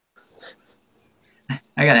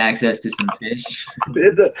 I got access to some fish.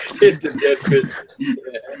 Hit the dead fish.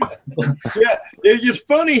 Yeah, it's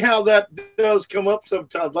funny how that does come up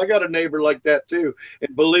sometimes. I got a neighbor like that too.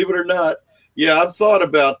 And believe it or not, yeah, I've thought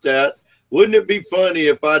about that. Wouldn't it be funny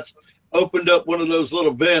if I opened up one of those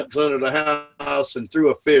little vents under the house and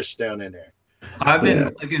threw a fish down in there? I've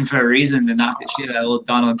been looking for a reason to knock the shit out of old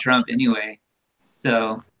Donald Trump anyway.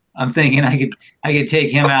 So I'm thinking I could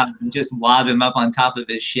take him out and just lob him up on top of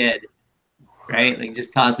his shed. Right? Like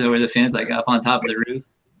just toss it over the fence, like up on top of the roof.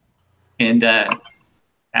 And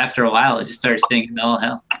after a while, it just starts stinking to all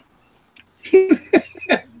hell. Should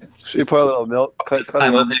you pour a little milk? Pour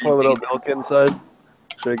a little milk inside.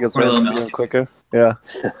 Sure it gets right quicker. Yeah.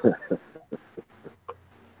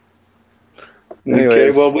 Okay,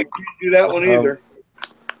 well, we can't do that one either.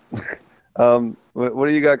 What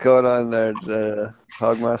do you got going on there,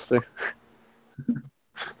 Hogmaster?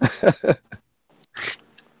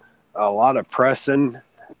 A lot of pressing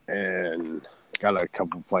and got a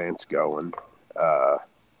couple plants going.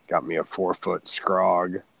 Got me a 4-foot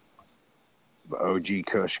scrog, OG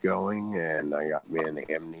Kush going, and I got me an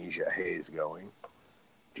Amnesia Haze going.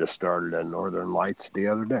 Just started a Northern Lights the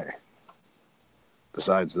other day.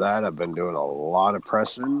 Besides that, I've been doing a lot of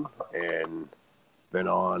pressing and been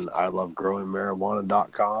on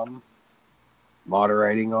ilovegrowingmarijuana.com,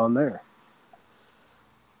 moderating on there.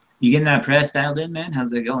 You getting that press dialed in, man?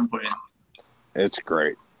 How's it going for you? It's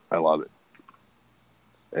great. I love it.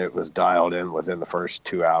 It was dialed in within the first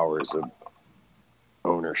 2 hours of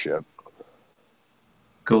ownership.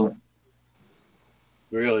 Cool.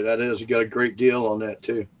 Really, that is. You got a great deal on that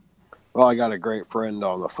too. Well, I got a great friend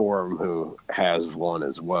on the forum who has one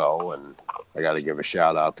as well, and I got to give a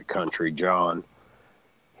shout out to Country John.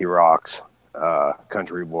 He rocks.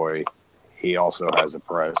 Country Boy. He also has a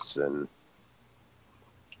press, and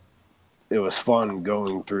it was fun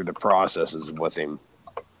going through the processes with him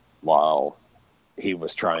while he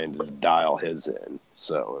was trying to dial his in.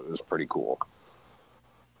 So it was pretty cool.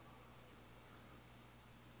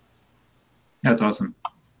 That's awesome.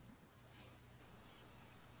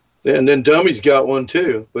 And then Dummy's got one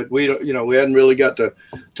too, but we don't, we hadn't really got to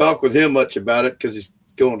talk with him much about it because he's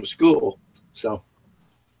going to school. So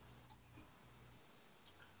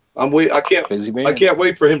I can't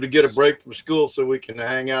wait for him to get a break from school so we can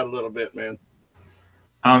hang out a little bit, man.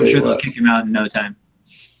 I'm sure they'll kick him out in no time.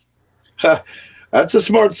 That's a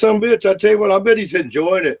smart son of a bitch. I tell you what, I bet he's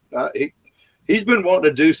enjoying it. He's been wanting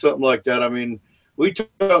to do something like that. I mean, we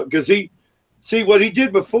talk because what he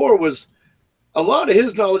did before was a lot of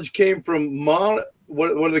his knowledge came from what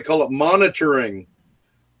do they call it? Monitoring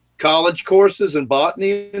college courses and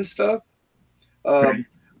botany and stuff. Right.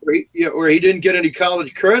 Where he didn't get any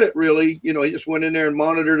college credit really. He just went in there and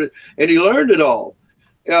monitored it and he learned it all.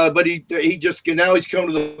 But he just now he's come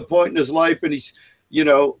to the point in his life and he's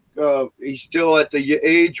still at the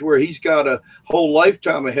age where he's got a whole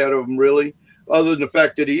lifetime ahead of him, really, other than the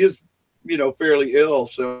fact that he is, fairly ill.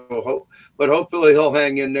 So, but hopefully he'll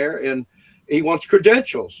hang in there. And he wants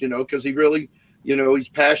credentials, because he really, he's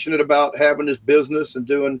passionate about having his business and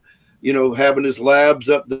doing, having his labs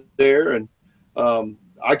up there. And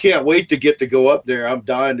I can't wait to get to go up there. I'm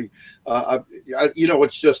dying to,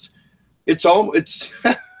 it's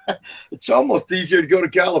almost easier to go to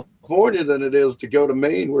California than it is to go to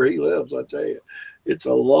Maine where he lives. I tell you, it's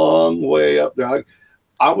a long way up there.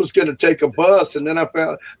 I was going to take a bus and then I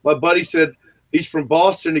found my buddy said he's from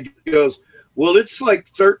Boston. He goes, well, it's like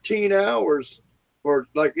 13 hours or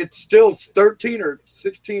like it's still 13 or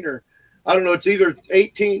 16 or I don't know. It's either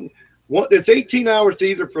 18. It's 18 hours to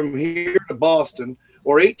either from here to Boston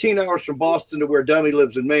or 18 hours from Boston to where Dummy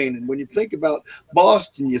lives in Maine. And when you think about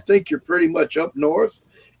Boston, you think you're pretty much up north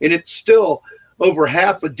and it's still over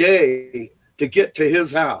half a day to get to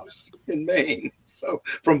his house in Maine. So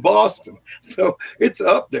from Boston. So it's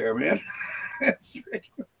up there, man.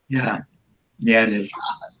 Yeah. Yeah, it is.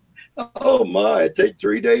 Oh my, it takes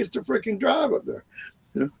 3 days to freaking drive up there.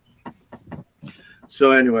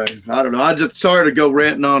 So anyway, I don't know. I just sorry to go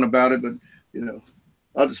ranting on about it, but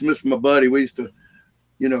I just miss my buddy. We used to,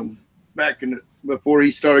 back before he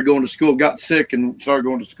started going to school, got sick and started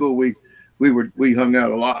going to school, we hung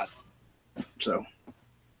out a lot. So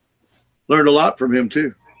learned a lot from him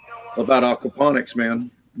too about aquaponics, man.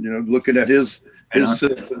 Looking at his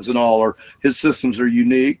systems and all, or his systems are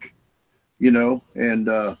unique, and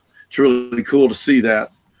it's really cool to see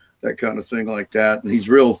that kind of thing like that. And he's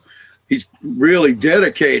really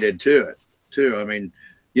dedicated to it too. I mean,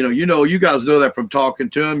 you guys know that from talking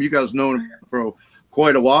to him. You guys know him for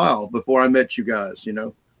quite a while before I met you guys,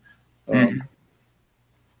 and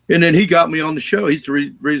then he got me on the show. He's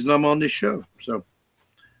the reason I'm on this show. So,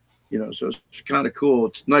 so it's kind of cool.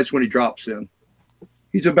 It's nice when he drops in.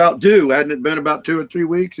 He's about due. Hadn't it been about 2 or 3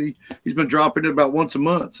 weeks? He's been dropping it about once a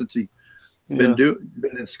month since he been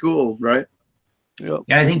in school, right? Yep.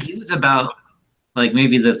 Yeah, I think he was about like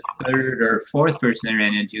maybe the third or fourth person I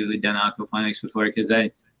ran into who'd done aquaponics before. Because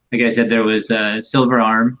like I said, there was Silver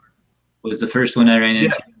Arm was the first one I ran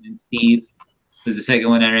into, and Steve was the second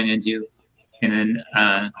one I ran into, and then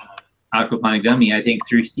Aquaponic Dummy, I think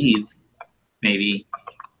through Steve, maybe,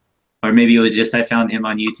 or maybe it was just I found him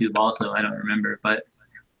on YouTube also. I don't remember, but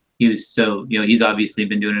he was he's obviously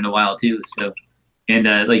been doing it a while too. So, and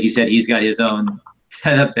like you said, he's got his own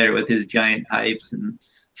setup there with his giant pipes and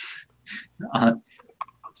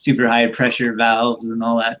super high pressure valves and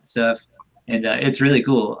all that stuff, and it's really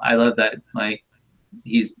cool. I love that. Like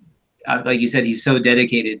he's like you said, he's so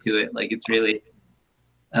dedicated to it. Like it's really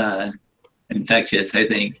infectious, I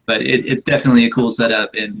think. But it's definitely a cool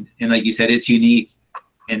setup, and like you said, it's unique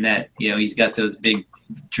in that he's got those big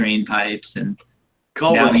drain pipes and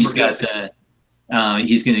now he's got the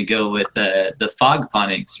he's going to go with the fog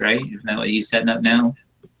ponics, right? Isn't that what he's setting up now?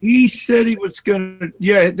 He said he was gonna,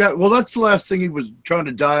 yeah. That's the last thing he was trying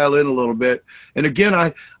to dial in a little bit. And again,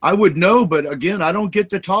 I would know, but again, I don't get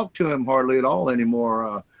to talk to him hardly at all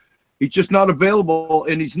anymore. He's just not available,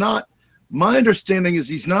 and he's not. My understanding is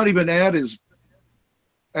he's not even at his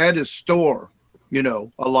store, you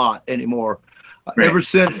know, a lot anymore. Right. Ever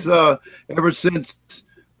since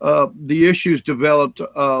the issues developed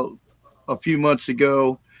a few months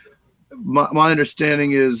ago. My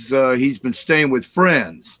understanding is he's been staying with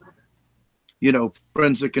friends, you know,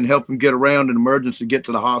 friends that can help him get around in emergency, get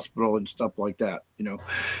to the hospital and stuff like that, you know.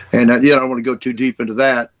 And yeah, I don't want to go too deep into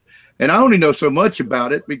that. And I only know so much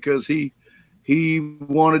about it because he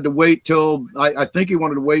wanted to wait till I think he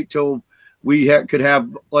wanted to wait till we could have,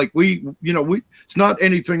 like, it's not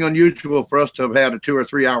anything unusual for us to have had a 2 or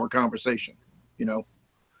 3 hour conversation, you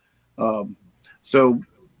know. So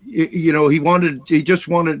you know, he just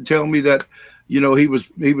wanted to tell me that, you know, he was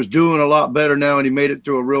doing a lot better now, and he made it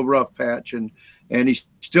through a real rough patch, and he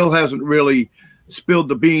still hasn't really spilled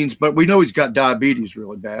the beans, but we know he's got diabetes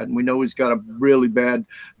really bad, and we know he's got a really bad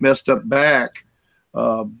messed up back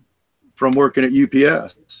from working at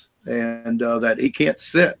UPS, and that he can't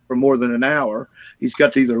sit for more than an hour. He's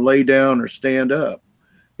got to either lay down or stand up,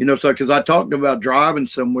 you know. So because I talked about driving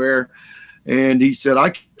somewhere, and he said,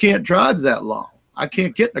 I can't drive that long. I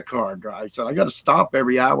can't get in the car and drive. So I got to stop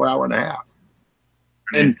every hour, hour and a half.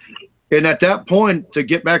 And at that point, to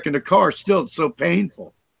get back in the car, still it's so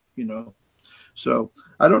painful, you know. So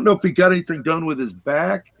I don't know if he got anything done with his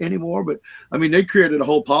back anymore, but I mean, they created a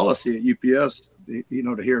whole policy at UPS, you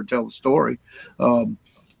know, to hear him tell the story.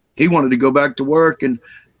 He wanted to go back to work, and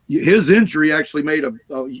his injury actually made a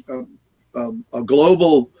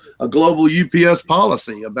global UPS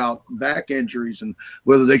policy about back injuries and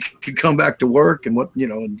whether they could come back to work and what, you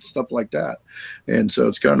know, and stuff like that. And so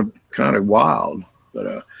it's kind of wild,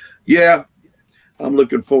 but yeah, I'm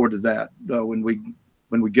looking forward to that when we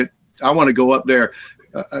get. I want to go up there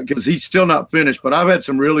because he's still not finished, but I've had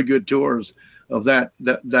some really good tours of that.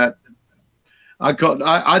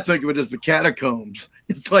 I think of it as the catacombs.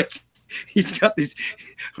 It's like he's got these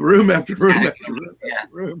room after room after room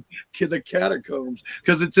after room, the catacombs,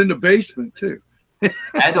 because it's in the basement too. I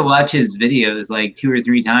had to watch his videos like 2 or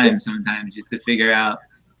 3 times sometimes just to figure out.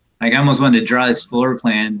 Like, I almost wanted to draw his floor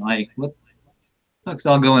plan. Like, what the fuck's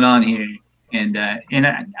all going on here? And I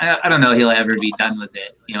don't know if he'll ever be done with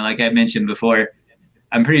it. You know, like I mentioned before,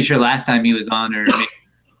 I'm pretty sure last time he was on, he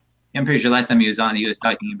was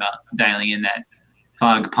talking about dialing in that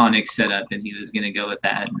fog ponics setup, and he was going to go with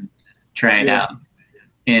that and try it out.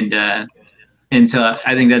 And so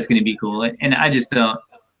I think that's going to be cool. And I just don't,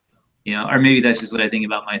 you know, or maybe that's just what I think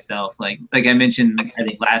about myself. Like I mentioned, I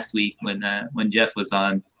think last week when Jeff was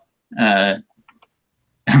on,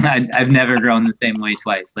 I've never grown the same way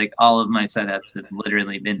twice. Like, all of my setups have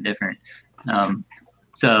literally been different.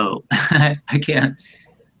 So I can't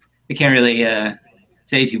really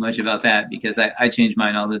say too much about that because I change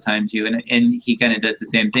mine all the time too. And he kind of does the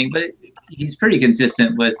same thing, but he's pretty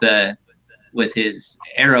consistent with his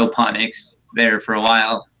aeroponics there for a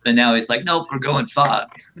while. But now he's like, nope, we're going fog.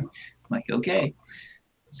 I'm like, okay,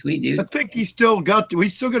 sweet dude. I think he's still going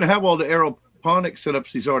to have all the aeroponic setups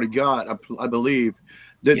he's already got, I believe.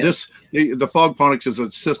 That the fog ponics is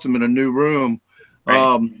a system in a new room.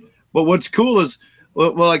 Right. But what's cool is,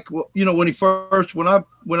 like, you know, when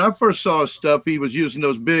I first saw his stuff, he was using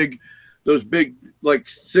those big like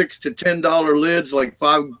 $6 to $10 lids, like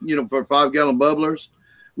for 5-gallon bubblers,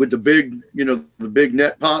 with the big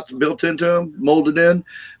net pots built into them, molded in,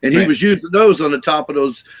 and he was using those on the top of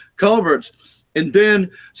those culverts. And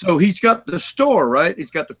then, so he's got the store, right?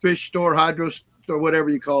 He's got the fish store, hydro store, whatever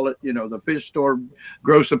you call it, you know, the fish store,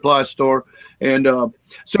 grow supply store. And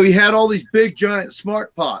so he had all these big giant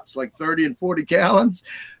smart pots, like 30 and 40 gallons.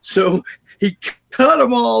 So he cut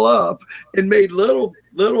them all up and made little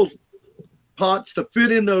pots to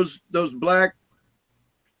fit in those black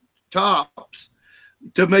tops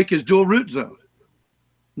to make his dual root zone.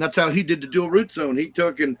 And that's how he did the dual root zone. He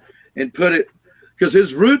took and put it, because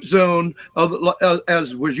his root zone,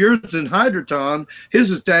 as was yours in Hydroton,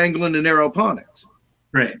 his is dangling in aeroponics.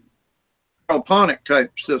 Right. Aeroponic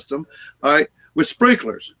type system, all right, with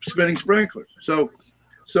sprinklers, spinning sprinklers. So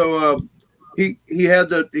he had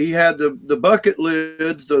the bucket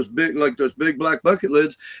lids, those big black bucket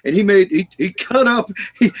lids, and he cut up,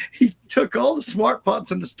 he took all the smart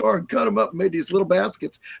pots in the store and cut them up and made these little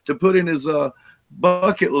baskets to put in his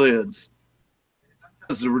bucket lids.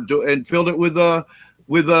 And filled it with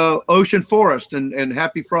Ocean Forest and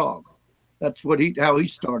Happy Frog. That's how he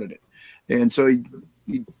started it. And so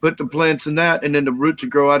he put the plants in that, and then the roots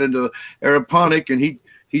would grow out into the aeroponic, and he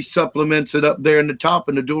supplements it up there in the top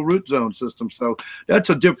in the dual root zone system. So that's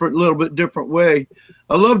a little bit different way.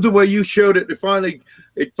 I love the way you showed it. It finally,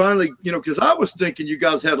 you know, because I was thinking you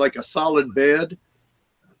guys had like a solid bed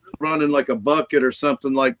running like a bucket or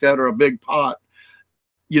something like that, or a big pot,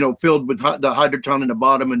 you know, filled with the hydroton in the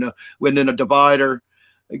bottom and then a divider.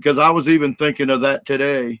 Because I was even thinking of that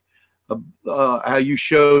today, how you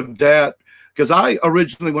showed that. Because I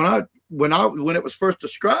originally, when it was first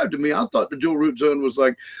described to me, I thought the dual root zone was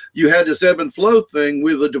like you had this ebb and flow thing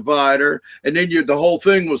with a divider, and then the whole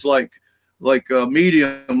thing was like a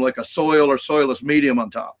medium, like a soil or soilless medium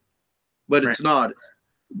on top. But it's not,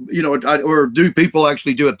 you know. Or do people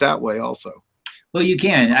actually do it that way also? Well, you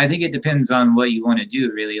can. I think it depends on what you want to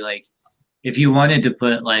do, really. Like, if you wanted to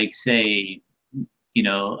put, like, say, you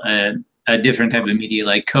know, a different type of media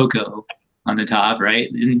like cocoa on the top, right?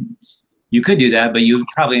 And you could do that, but you would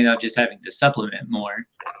probably end up just having to supplement more,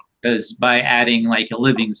 because by adding like a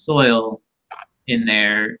living soil in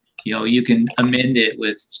there, you know, you can amend it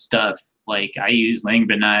with stuff like I use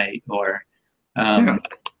langbeinite or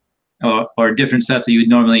different stuff that you would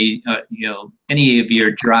normally, you know, any of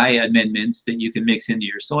your dry amendments that you can mix into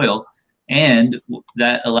your soil, and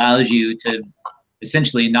that allows you to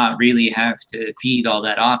essentially not really have to feed all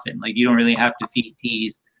that often. Like, you don't really have to feed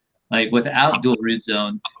teas. Like, without dual root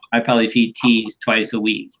zone, I probably feed teas twice a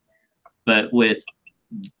week. But with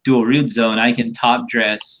dual root zone, I can top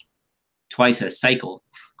dress twice a cycle,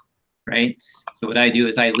 right? So what I do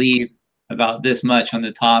is I leave about this much on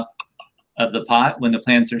the top of the pot when the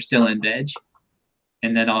plants are still in veg.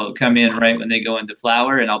 And then I'll come in right when they go into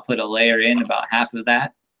flower, and I'll put a layer in about half of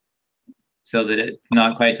that so that it's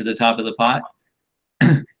not quite to the top of the pot.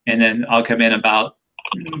 And then I'll come in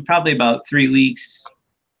probably about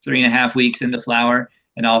 3.5 weeks into flower,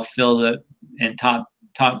 and I'll fill and top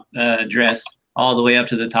dress all the way up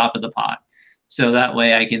to the top of the pot. So that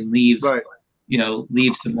way I can leave, you know,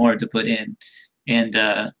 leave some more to put in. And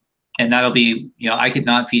that'll be, you know, I could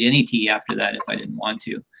not feed any tea after that if I didn't want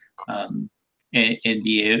to, and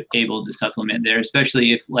be able to supplement there,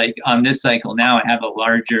 especially if, like, on this cycle now I have a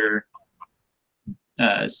larger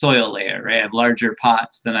soil layer, right? I have larger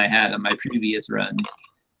pots than I had on my previous runs.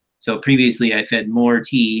 So previously I fed more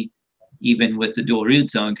tea even with the dual root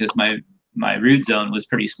zone, because my root zone was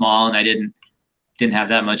pretty small and I didn't have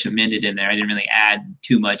that much amended in there. I didn't really add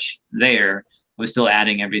too much there. I was still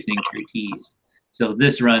adding everything through teas. So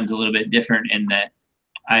this run's a little bit different in that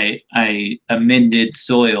I amended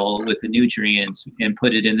soil with the nutrients and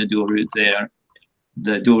put it in the dual root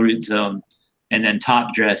zone, and then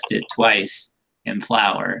top dressed it twice in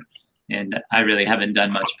flower. And I really haven't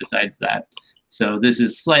done much besides that. So this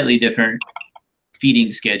is slightly different feeding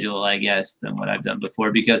schedule, I guess, than what I've done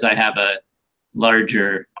before, because I have a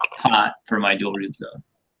larger pot for my dual root zone.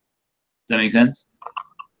 Does that make sense?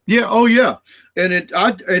 Yeah. Oh, yeah. And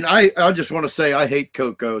I just want to say I hate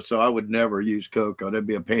cocoa, so I would never use cocoa. That'd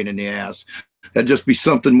be a pain in the ass. That'd just be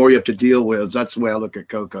something more you have to deal with. That's the way I look at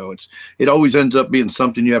cocoa. It always ends up being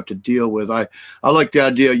something you have to deal with. I like the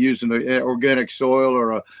idea of using an organic soil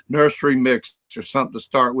or a nursery mix or something to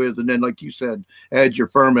start with, and then, like you said, add your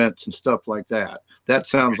ferments and stuff like that. That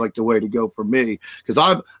sounds like the way to go for me,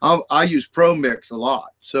 because I use Pro Mix a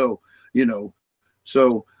lot. So, you know,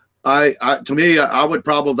 so to me,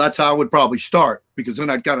 that's how I would probably start, because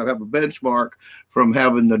then I kind of have a benchmark from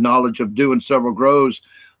having the knowledge of doing several grows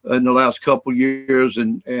in the last couple years.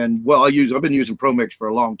 And well, I've been using Pro Mix for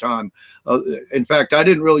a long time. In fact, I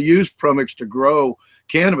didn't really use Pro Mix to grow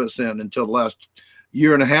cannabis in until the last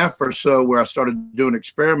year and a half or so, where I started doing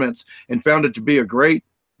experiments and found it to be a great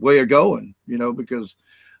way of going, you know, because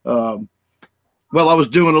well, I was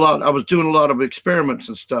doing a lot of experiments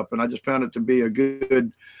and stuff, and I just found it to be a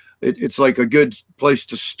good, it's like a good place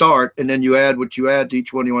to start. And then you add what you add to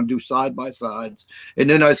each one. You want to do side by sides. And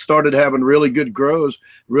then I started having really good grows.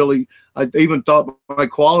 Really, I even thought my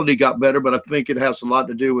quality got better, but I think it has a lot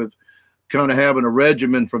to do with kind of having a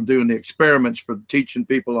regimen from doing the experiments for teaching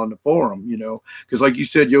people on the forum, you know, because like you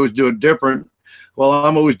said, you always do it different. Well,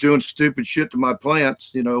 I'm always doing stupid shit to my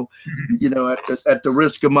plants, you know, at the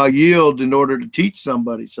risk of my yield in order to teach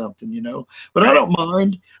somebody something, you know. But I don't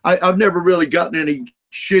mind. I've never really gotten any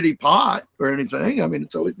shitty pot or anything. I mean,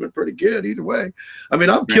 it's always been pretty good either way. I mean,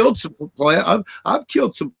 I've killed some I've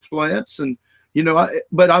killed some plants, and you know,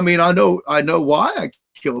 but I mean, I know why I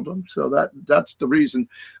killed them. So that's the reason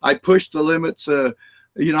I pushed the limits.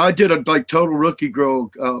 You know, I did a like total rookie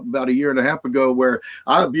grow about a year and a half ago, where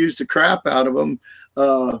I abused the crap out of them.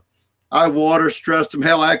 I water stressed them.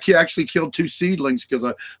 Hell, I actually killed 2 seedlings because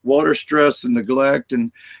I water stress and neglect,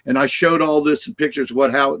 and I showed all this in pictures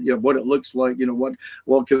what it looks like,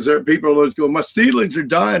 because people are always going, my seedlings are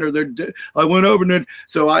dying, or I went over and then,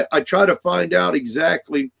 so I try to find out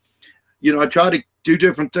exactly, I try to do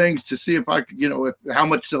different things to see if I could, how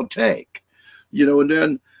much they'll take,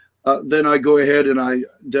 and then I go ahead and I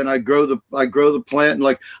grow the plant, and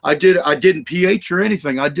like I didn't pH or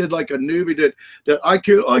anything. I did like a newbie that I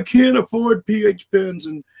can't afford pH pens,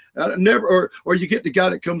 and never, or you get the guy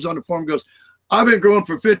that comes on the farm and goes, I've been growing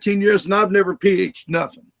for 15 years and I've never pH'd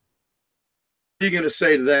nothing. What are you going to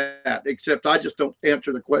say to that? Except I just don't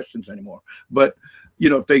answer the questions anymore. But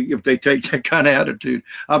if they take that kind of attitude,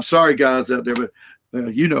 I'm sorry guys out there, but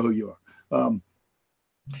you know who you are.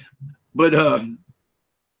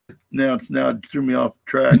 Now it threw me off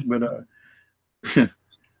track, but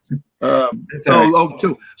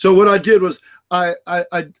so what I did was I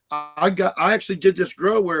actually did this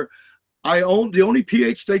grow where the only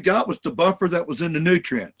pH they got was the buffer that was in the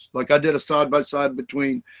nutrients. Like I did a side by side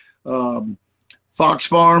between Fox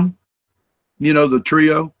Farm, the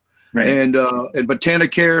trio, right, and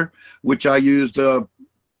Botanicare, which I used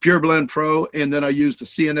Pure Blend Pro, and then I used the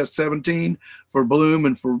CNS 17 for bloom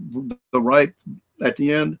and for the ripe at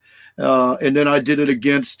the end, and then I did it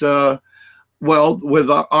against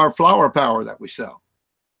with our flower power that we sell,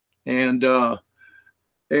 and all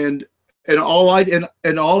I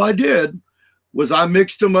did was I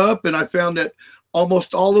mixed them up, and I found that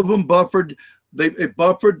almost all of them buffered. It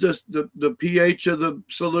buffered the pH of the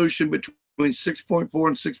solution between 6.4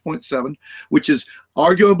 and 6.7, which is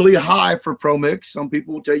arguably high for Pro Mix. Some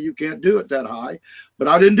people will tell you can't do it that high, but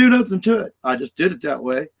I didn't do nothing to it. I just did it that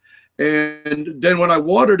way. And then when I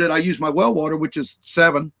watered it, I used my well water, which is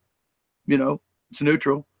 7. It's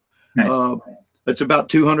neutral. Nice. It's about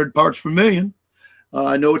 200 parts per million.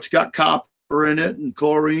 I know it's got copper in it and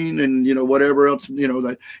chlorine and whatever else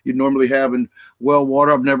that you normally have in well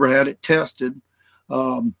water. I've never had it tested,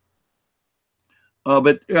 but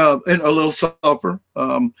and a little sulfur.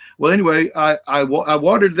 Well, anyway, I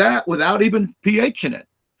watered that without even pH in it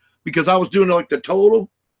because I was doing like the total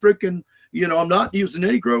freaking. I'm not using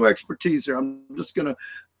any grow expertise here. I'm just gonna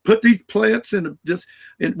put these plants in this.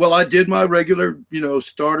 And well, I did my regular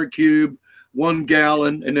starter cube, 1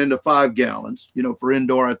 gallon, and then the 5 gallons. For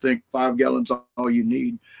indoor, I think 5 gallons all you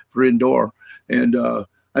need for indoor. And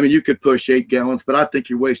I mean, you could push 8 gallons, but I think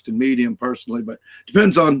you're wasting medium personally. But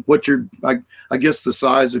depends on what I guess the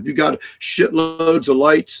size. If you got shitloads of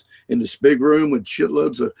lights in this big room with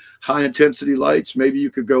shitloads of high intensity lights, maybe you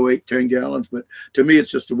could go 8-10 gallons. But to me,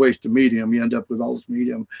 it's just a waste of medium. You end up with all this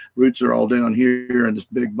medium. Roots are all down here in this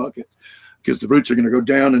big bucket because the roots are going to go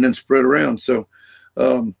down and then spread around. So,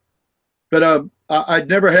 but I'd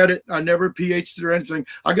never had it. I never pH'd it or anything.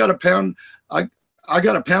 I got a pound. I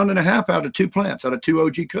got a pound and a half out of 2 plants, out of 2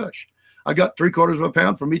 OG Kush. I got 3/4 of a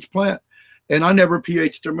pound from each plant, and I never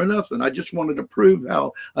pH'd them or nothing. I just wanted to prove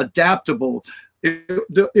how adaptable.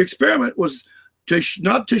 The experiment was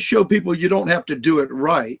not to show people you don't have to do it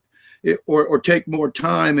right or take more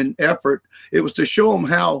time and effort. It was to show them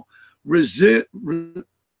how resilient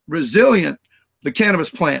the cannabis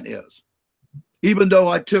plant is. Even though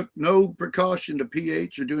I took no precaution to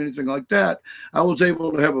pH or do anything like that, I was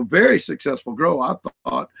able to have a very successful grow. I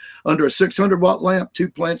thought under a 600-watt lamp, 2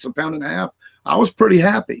 plants, a pound and a half. I was pretty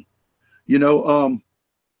happy. Are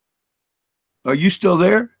you still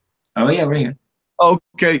there? Oh yeah, we're here.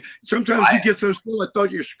 Okay. Sometimes you get so still, I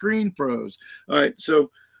thought your screen froze. All right.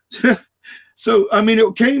 So I mean,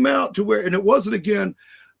 it came out to where, and it wasn't again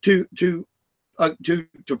to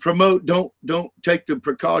promote, don't take the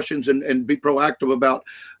precautions and be proactive about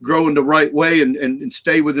growing the right way and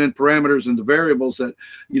stay within parameters and the variables that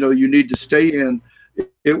you need to stay in.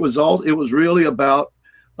 It was really about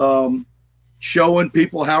showing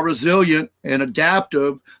people how resilient and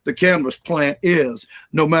adaptive the cannabis plant is,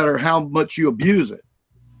 no matter how much you abuse it.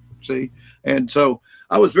 See, and so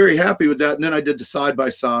I was very happy with that. And then I did the side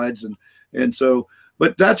by sides, and so,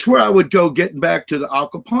 but that's where I would go, getting back to the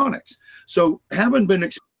aquaponics. So having been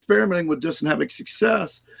experimenting with this and having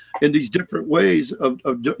success in these different ways of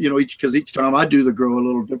each time I do the grow a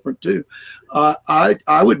little different too, I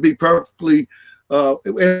would be perfectly,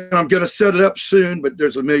 and I'm going to set it up soon, but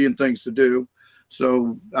there's a million things to do.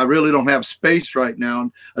 So I really don't have space right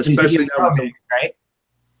now, especially now. Mix, right?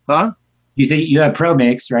 Huh? You say you have Pro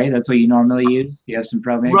Mix, right? That's what you normally use. You have some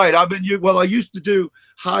Pro Mix. Right. I used to do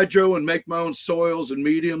hydro and make my own soils and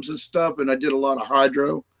mediums and stuff, and I did a lot of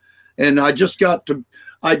hydro. And I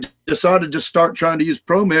decided to start trying to use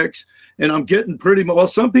Pro Mix, and I'm getting pretty well.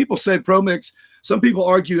 Some people say Pro Mix. Some people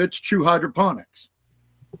argue it's true hydroponics.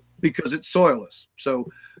 because it's soilless. So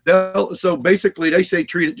basically they say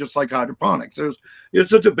treat it just like hydroponics.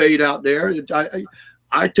 It's a debate out there.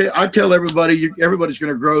 I tell everybody, everybody's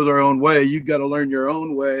going to grow their own way. You've got to learn your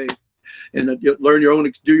own way, and learn your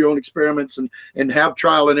own, do your own experiments, and have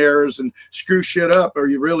trial and errors, and screw shit up, or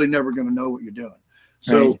you're really never going to know what you're doing.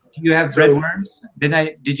 So, right. Do you have red worms?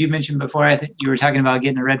 Did you mention before? I think you were talking about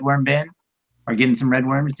getting a red worm bin, or getting some red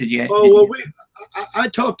worms. Did you? I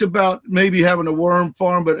talked about maybe having a worm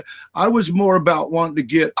farm, but I was more about I've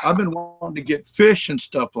been wanting to get fish and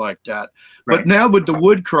stuff like that. Right. But now with the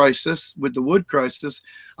wood crisis,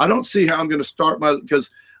 I don't see how I'm going to start because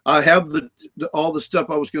I have all the stuff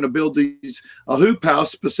I was going to build a hoop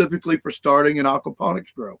house specifically for starting an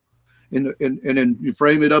aquaponics grow. And then you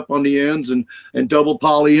frame it up on the ends and double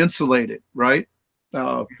poly insulate it, right?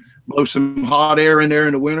 Blow some hot air in there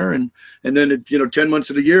in the winter, and then 10 months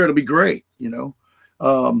of the year it'll be great,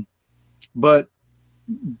 but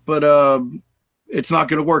it's not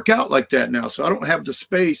going to work out like that now. So I don't have the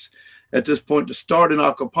space at this point to start in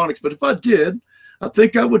aquaponics. But if I did, I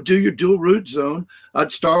think I would do your dual root zone.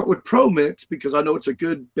 I'd start with Pro Mix because I know it's a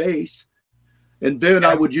good base. And then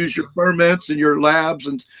I would use your ferments and your labs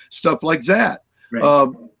and stuff like that. Right. I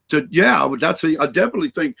definitely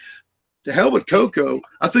think, to hell with cocoa.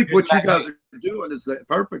 I think what you guys are doing is the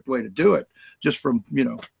perfect way to do it. Just from,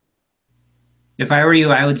 If I were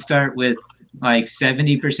you, I would start with like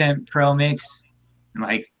 70% Pro Mix and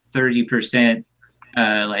like 30%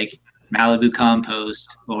 like Malibu compost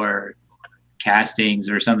or castings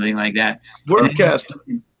or something like that. Worm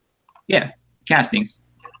casting. Yeah, castings.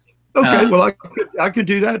 Okay, well, I could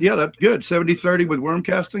do that. Yeah, that's good. 70-30 with worm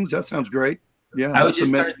castings. That sounds great. Yeah, I would just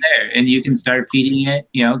start there, and you can start feeding it.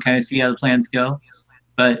 Kind of see how the plants go.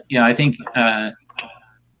 But I think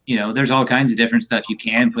there's all kinds of different stuff you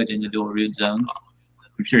can put in the dual root zone.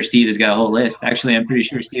 I'm sure Steve has got a whole list. Actually, I'm pretty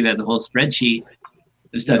sure Steve has a whole spreadsheet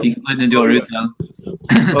of stuff you can put in the dual root zone.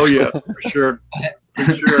 Oh yeah, for sure,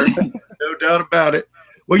 no doubt about it.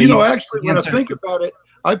 Well, actually, when I think about it,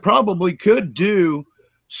 I probably could do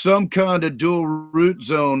some kind of dual root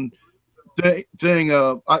zone thing,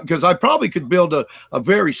 because I probably could build a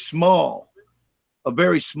very small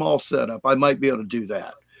setup. I might be able to do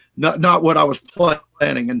that. Not what I was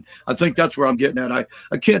planning, and I think that's where I'm getting at.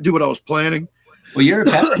 I can't do what I was planning. Well, you're a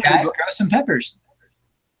pepper guy. Grow some peppers.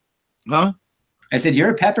 Huh? I said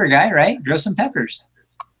you're a pepper guy, right? Grow some peppers.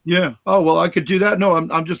 Yeah. Oh well, I could do that. No,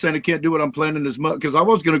 I'm just saying I can't do what I'm planning as much, because I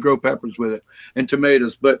was going to grow peppers with it and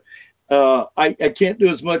tomatoes, but I can't do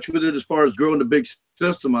as much with it as far as growing the big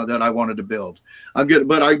system that I wanted to build.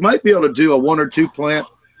 But I might be able to do a 1 or 2 plant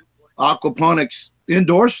aquaponics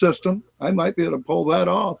indoor system. I might be able to pull that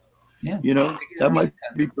off. Yeah. That might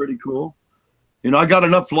be pretty cool. I got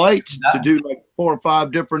enough lights to do like 4 or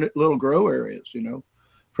 5 different little grow areas,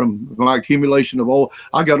 from my accumulation of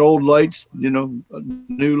I got old lights,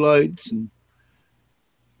 new lights. And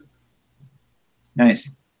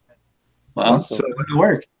nice. Well, so it would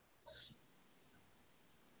work.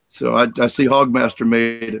 So I see Hogmaster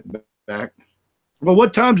made it back. Well,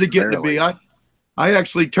 what time's it getting to be? I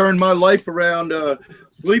actually turned my life around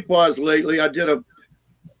sleep-wise lately. I did a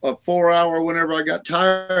 4-hour whenever I got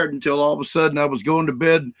tired, until all of a sudden I was going to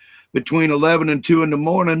bed between 11 and 2 in the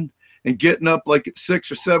morning and getting up like at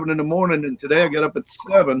 6 or 7 in the morning. And today I got up at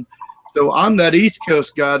 7. So I'm that East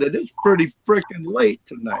Coast guy that is pretty freaking late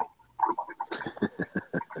tonight.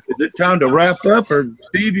 Is it time to wrap up? Or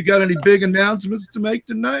Steve, you got any big announcements to make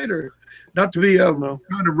tonight? Or not to be trying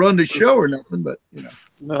to run the show or nothing, but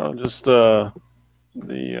No, just we'll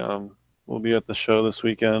be at the show this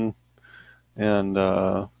weekend, and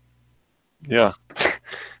yeah. Yeah.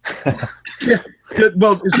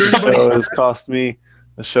 Well, is there anybody?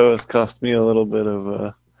 The show has cost me a little bit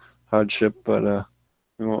of hardship, but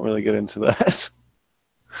we won't really get into that.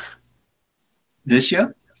 This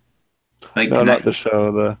show? No, tonight? Not the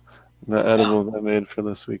show. The edibles I made for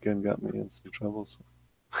this weekend got me in some trouble. So.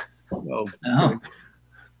 Oh,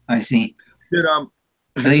 I see. Did not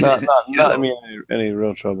any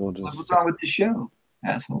real trouble. Just, what's wrong with the show,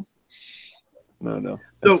 asshole? No.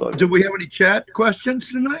 So, do we have any chat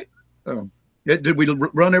questions tonight? Did we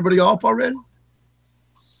run everybody off already?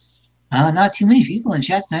 Not too many people in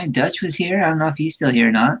chat tonight. Dutch was here. I don't know if he's still here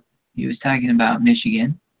or not. He was talking about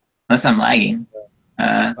Michigan. Unless I'm lagging.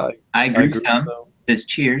 I grew some. Says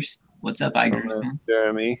cheers. What's up, I grew some?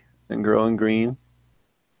 Jeremy and Growing Green.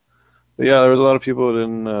 But yeah, there was a lot of people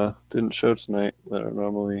who didn't show tonight that are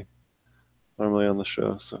normally on the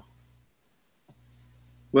show. So.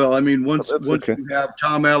 Well, I mean, once okay. You have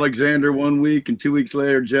Tom Alexander 1 week and 2 weeks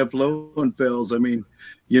later Jeff Lowenfels, I mean,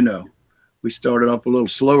 we started off a little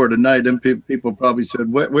slower tonight. Then people probably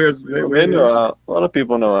said, "Where's?" They know, a lot of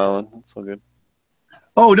people know Alan. It's all good.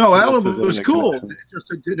 Oh no, Unless Alan there's was internet cool.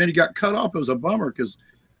 connection. Then he got cut off. It was a bummer because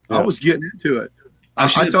I Yeah. was getting into it. I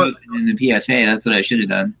should I have thought, posted in the PFA. That's what I should have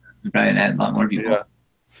done. We probably had a lot more people. Yeah.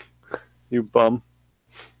 You bum.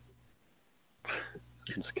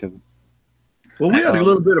 I'm just kidding. well, we had a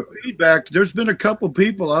little bit of feedback. There's been a couple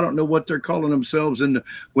people. I don't know what they're calling themselves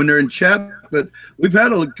when they're in chat, but we've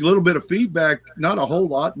had a little bit of feedback. Not a whole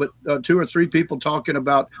lot, but 2 or 3 people talking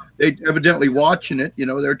about they evidently watching it. You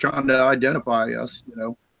know, they're trying to identify us. You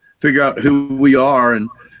know, figure out who we are, and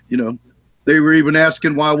you know, they were even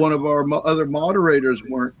asking why one of our other moderators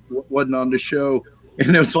wasn't on the show.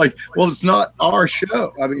 And it was like, well, it's not our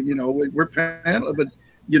show. I mean, you know, we're panel, but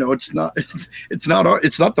you know, it's not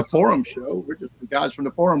the forum show. We're just the guys from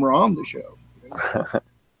the forum are on the show.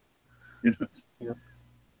 You know? Yeah.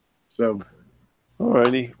 So,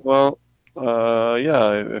 Alrighty. Well,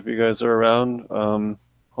 yeah. If you guys are around, hold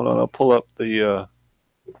on. I'll pull up the.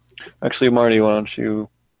 Actually, Marty, why don't you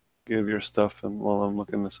give your stuff and while I'm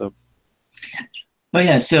looking this up. Oh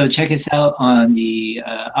yeah, so check us out on the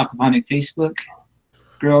Aquaponic Facebook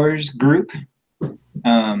growers group.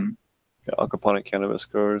 Yeah, Aquaponic Cannabis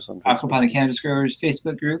Growers on Facebook. Aquaponic Cannabis Growers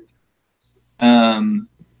Facebook group. And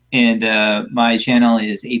my channel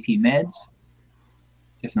is AP Meds.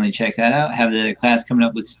 Definitely check that out. Have the class coming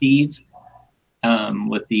up with Steve,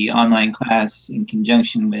 with the online class in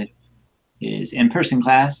conjunction with his in-person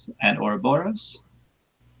class at Ouroboros.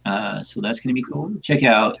 So that's going to be cool. Check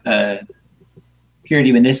out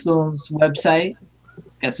Purity Medicinal's website.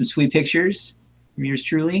 It's got some sweet pictures from yours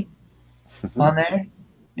truly on there.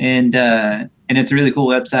 And it's a really cool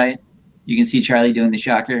website. You can see Charlie doing the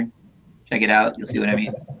shocker. Check it out. You'll see what I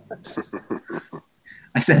mean.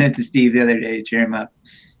 I sent it to Steve the other day to cheer him up.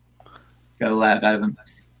 Got a laugh out of him.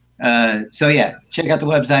 So yeah, check out the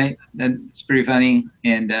website. It's pretty funny,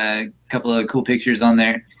 and a couple of cool pictures on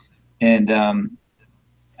there. And yeah,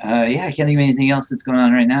 I can't think of anything else that's going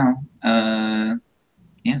on right now.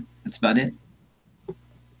 Yeah, that's about it.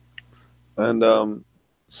 And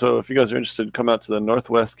so if you guys are interested, come out to the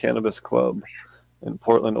Northwest Cannabis Club in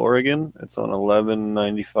Portland, Oregon. It's on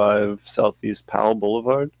 1195 Southeast Powell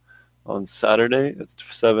Boulevard on Saturday. It's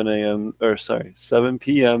 7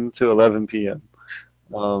 p.m. to 11 p.m.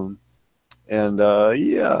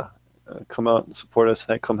 Yeah, come out and support us.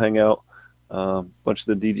 Come hang out. A bunch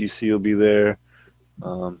of the DGC will be there.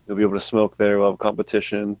 You'll be able to smoke there. We'll have a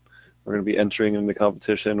competition. We're going to be entering in the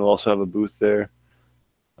competition. We'll also have a booth there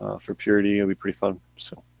for Purity. It'll be pretty fun.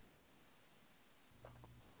 So.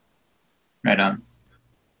 Right on.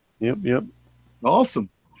 Yep. awesome.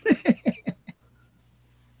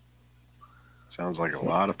 Sounds like a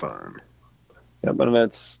lot of fun. Yeah, but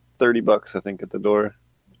that's $30, I think, at the door.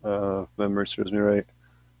 If memory serves me right.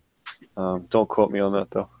 Don't quote me on that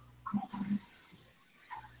though.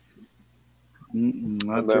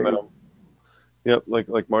 Yep,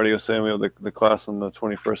 like Marty was saying, we have the class on the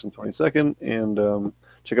 21st and 22nd, and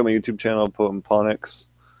check out my YouTube channel, Potemponics.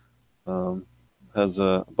 Has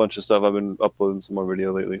a bunch of stuff. I've been uploading some more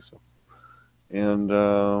video lately. So, and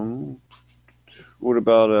what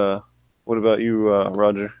about you,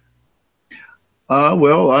 Roger?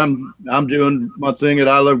 Well, I'm doing my thing at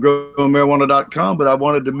ilovegrowingmarijuana.com, but I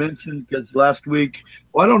wanted to mention because last week,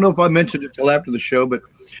 well, I don't know if I mentioned it till after the show, but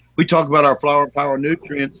we talk about our flower power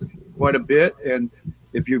nutrients quite a bit, and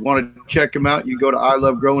if you want to check them out, you go to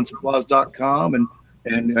ilovegrowingsupplies.com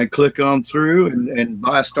and click on through and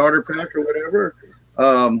buy a starter pack or whatever.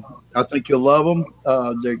 I think you'll love them.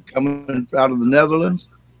 They're coming out of the Netherlands.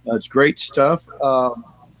 It's great stuff.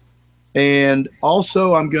 And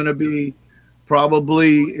also, I'm going to be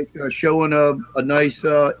probably showing a nice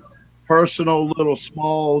personal little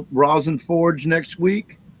small rosin forge next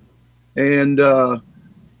week, and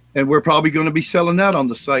we're probably going to be selling that on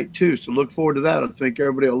the site too. So look forward to that. I think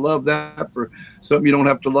everybody will love that for something you don't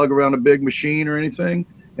have to lug around a big machine or anything,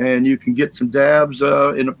 and you can get some dabs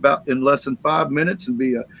in less than 5 minutes and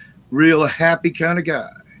be a real happy kind of guy.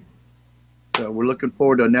 So we're looking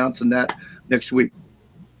forward to announcing that next week.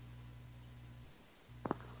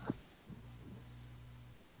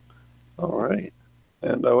 All right.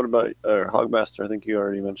 And what about Hogmaster? I think you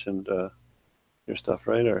already mentioned your stuff,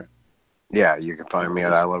 right? Or yeah, you can find me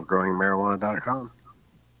at ilovegrowingmarijuana.com.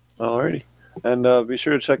 Alrighty. And be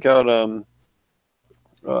sure to check out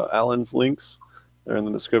Alan's links. They're in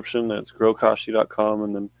the description. It's growkashi.com.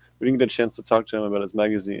 And then we didn't get a chance to talk to him about his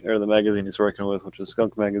magazine, or the magazine he's working with, which is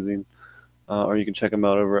Skunk Magazine. Or you can check him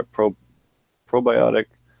out over at Probiotic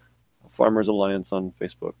Farmers Alliance on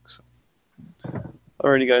Facebook. So.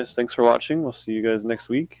 Alrighty, guys. Thanks for watching. We'll see you guys next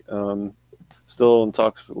week. still in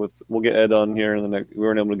talks with. We'll get Ed on here in the next. We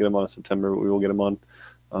weren't able to get him on in September, but we will get him on.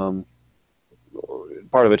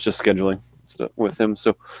 Part of it's just scheduling with him,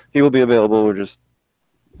 so he will be available. It's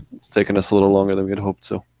taking us a little longer than we had hoped.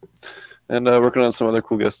 So, and working on some other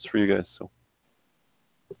cool guests for you guys. So,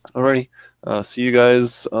 alrighty, see you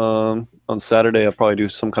guys on Saturday. I'll probably do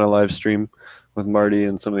some kind of live stream with Marty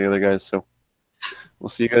and some of the other guys. So, we'll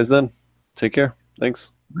see you guys then. Take care.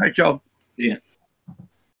 Thanks. All right, y'all. Yeah.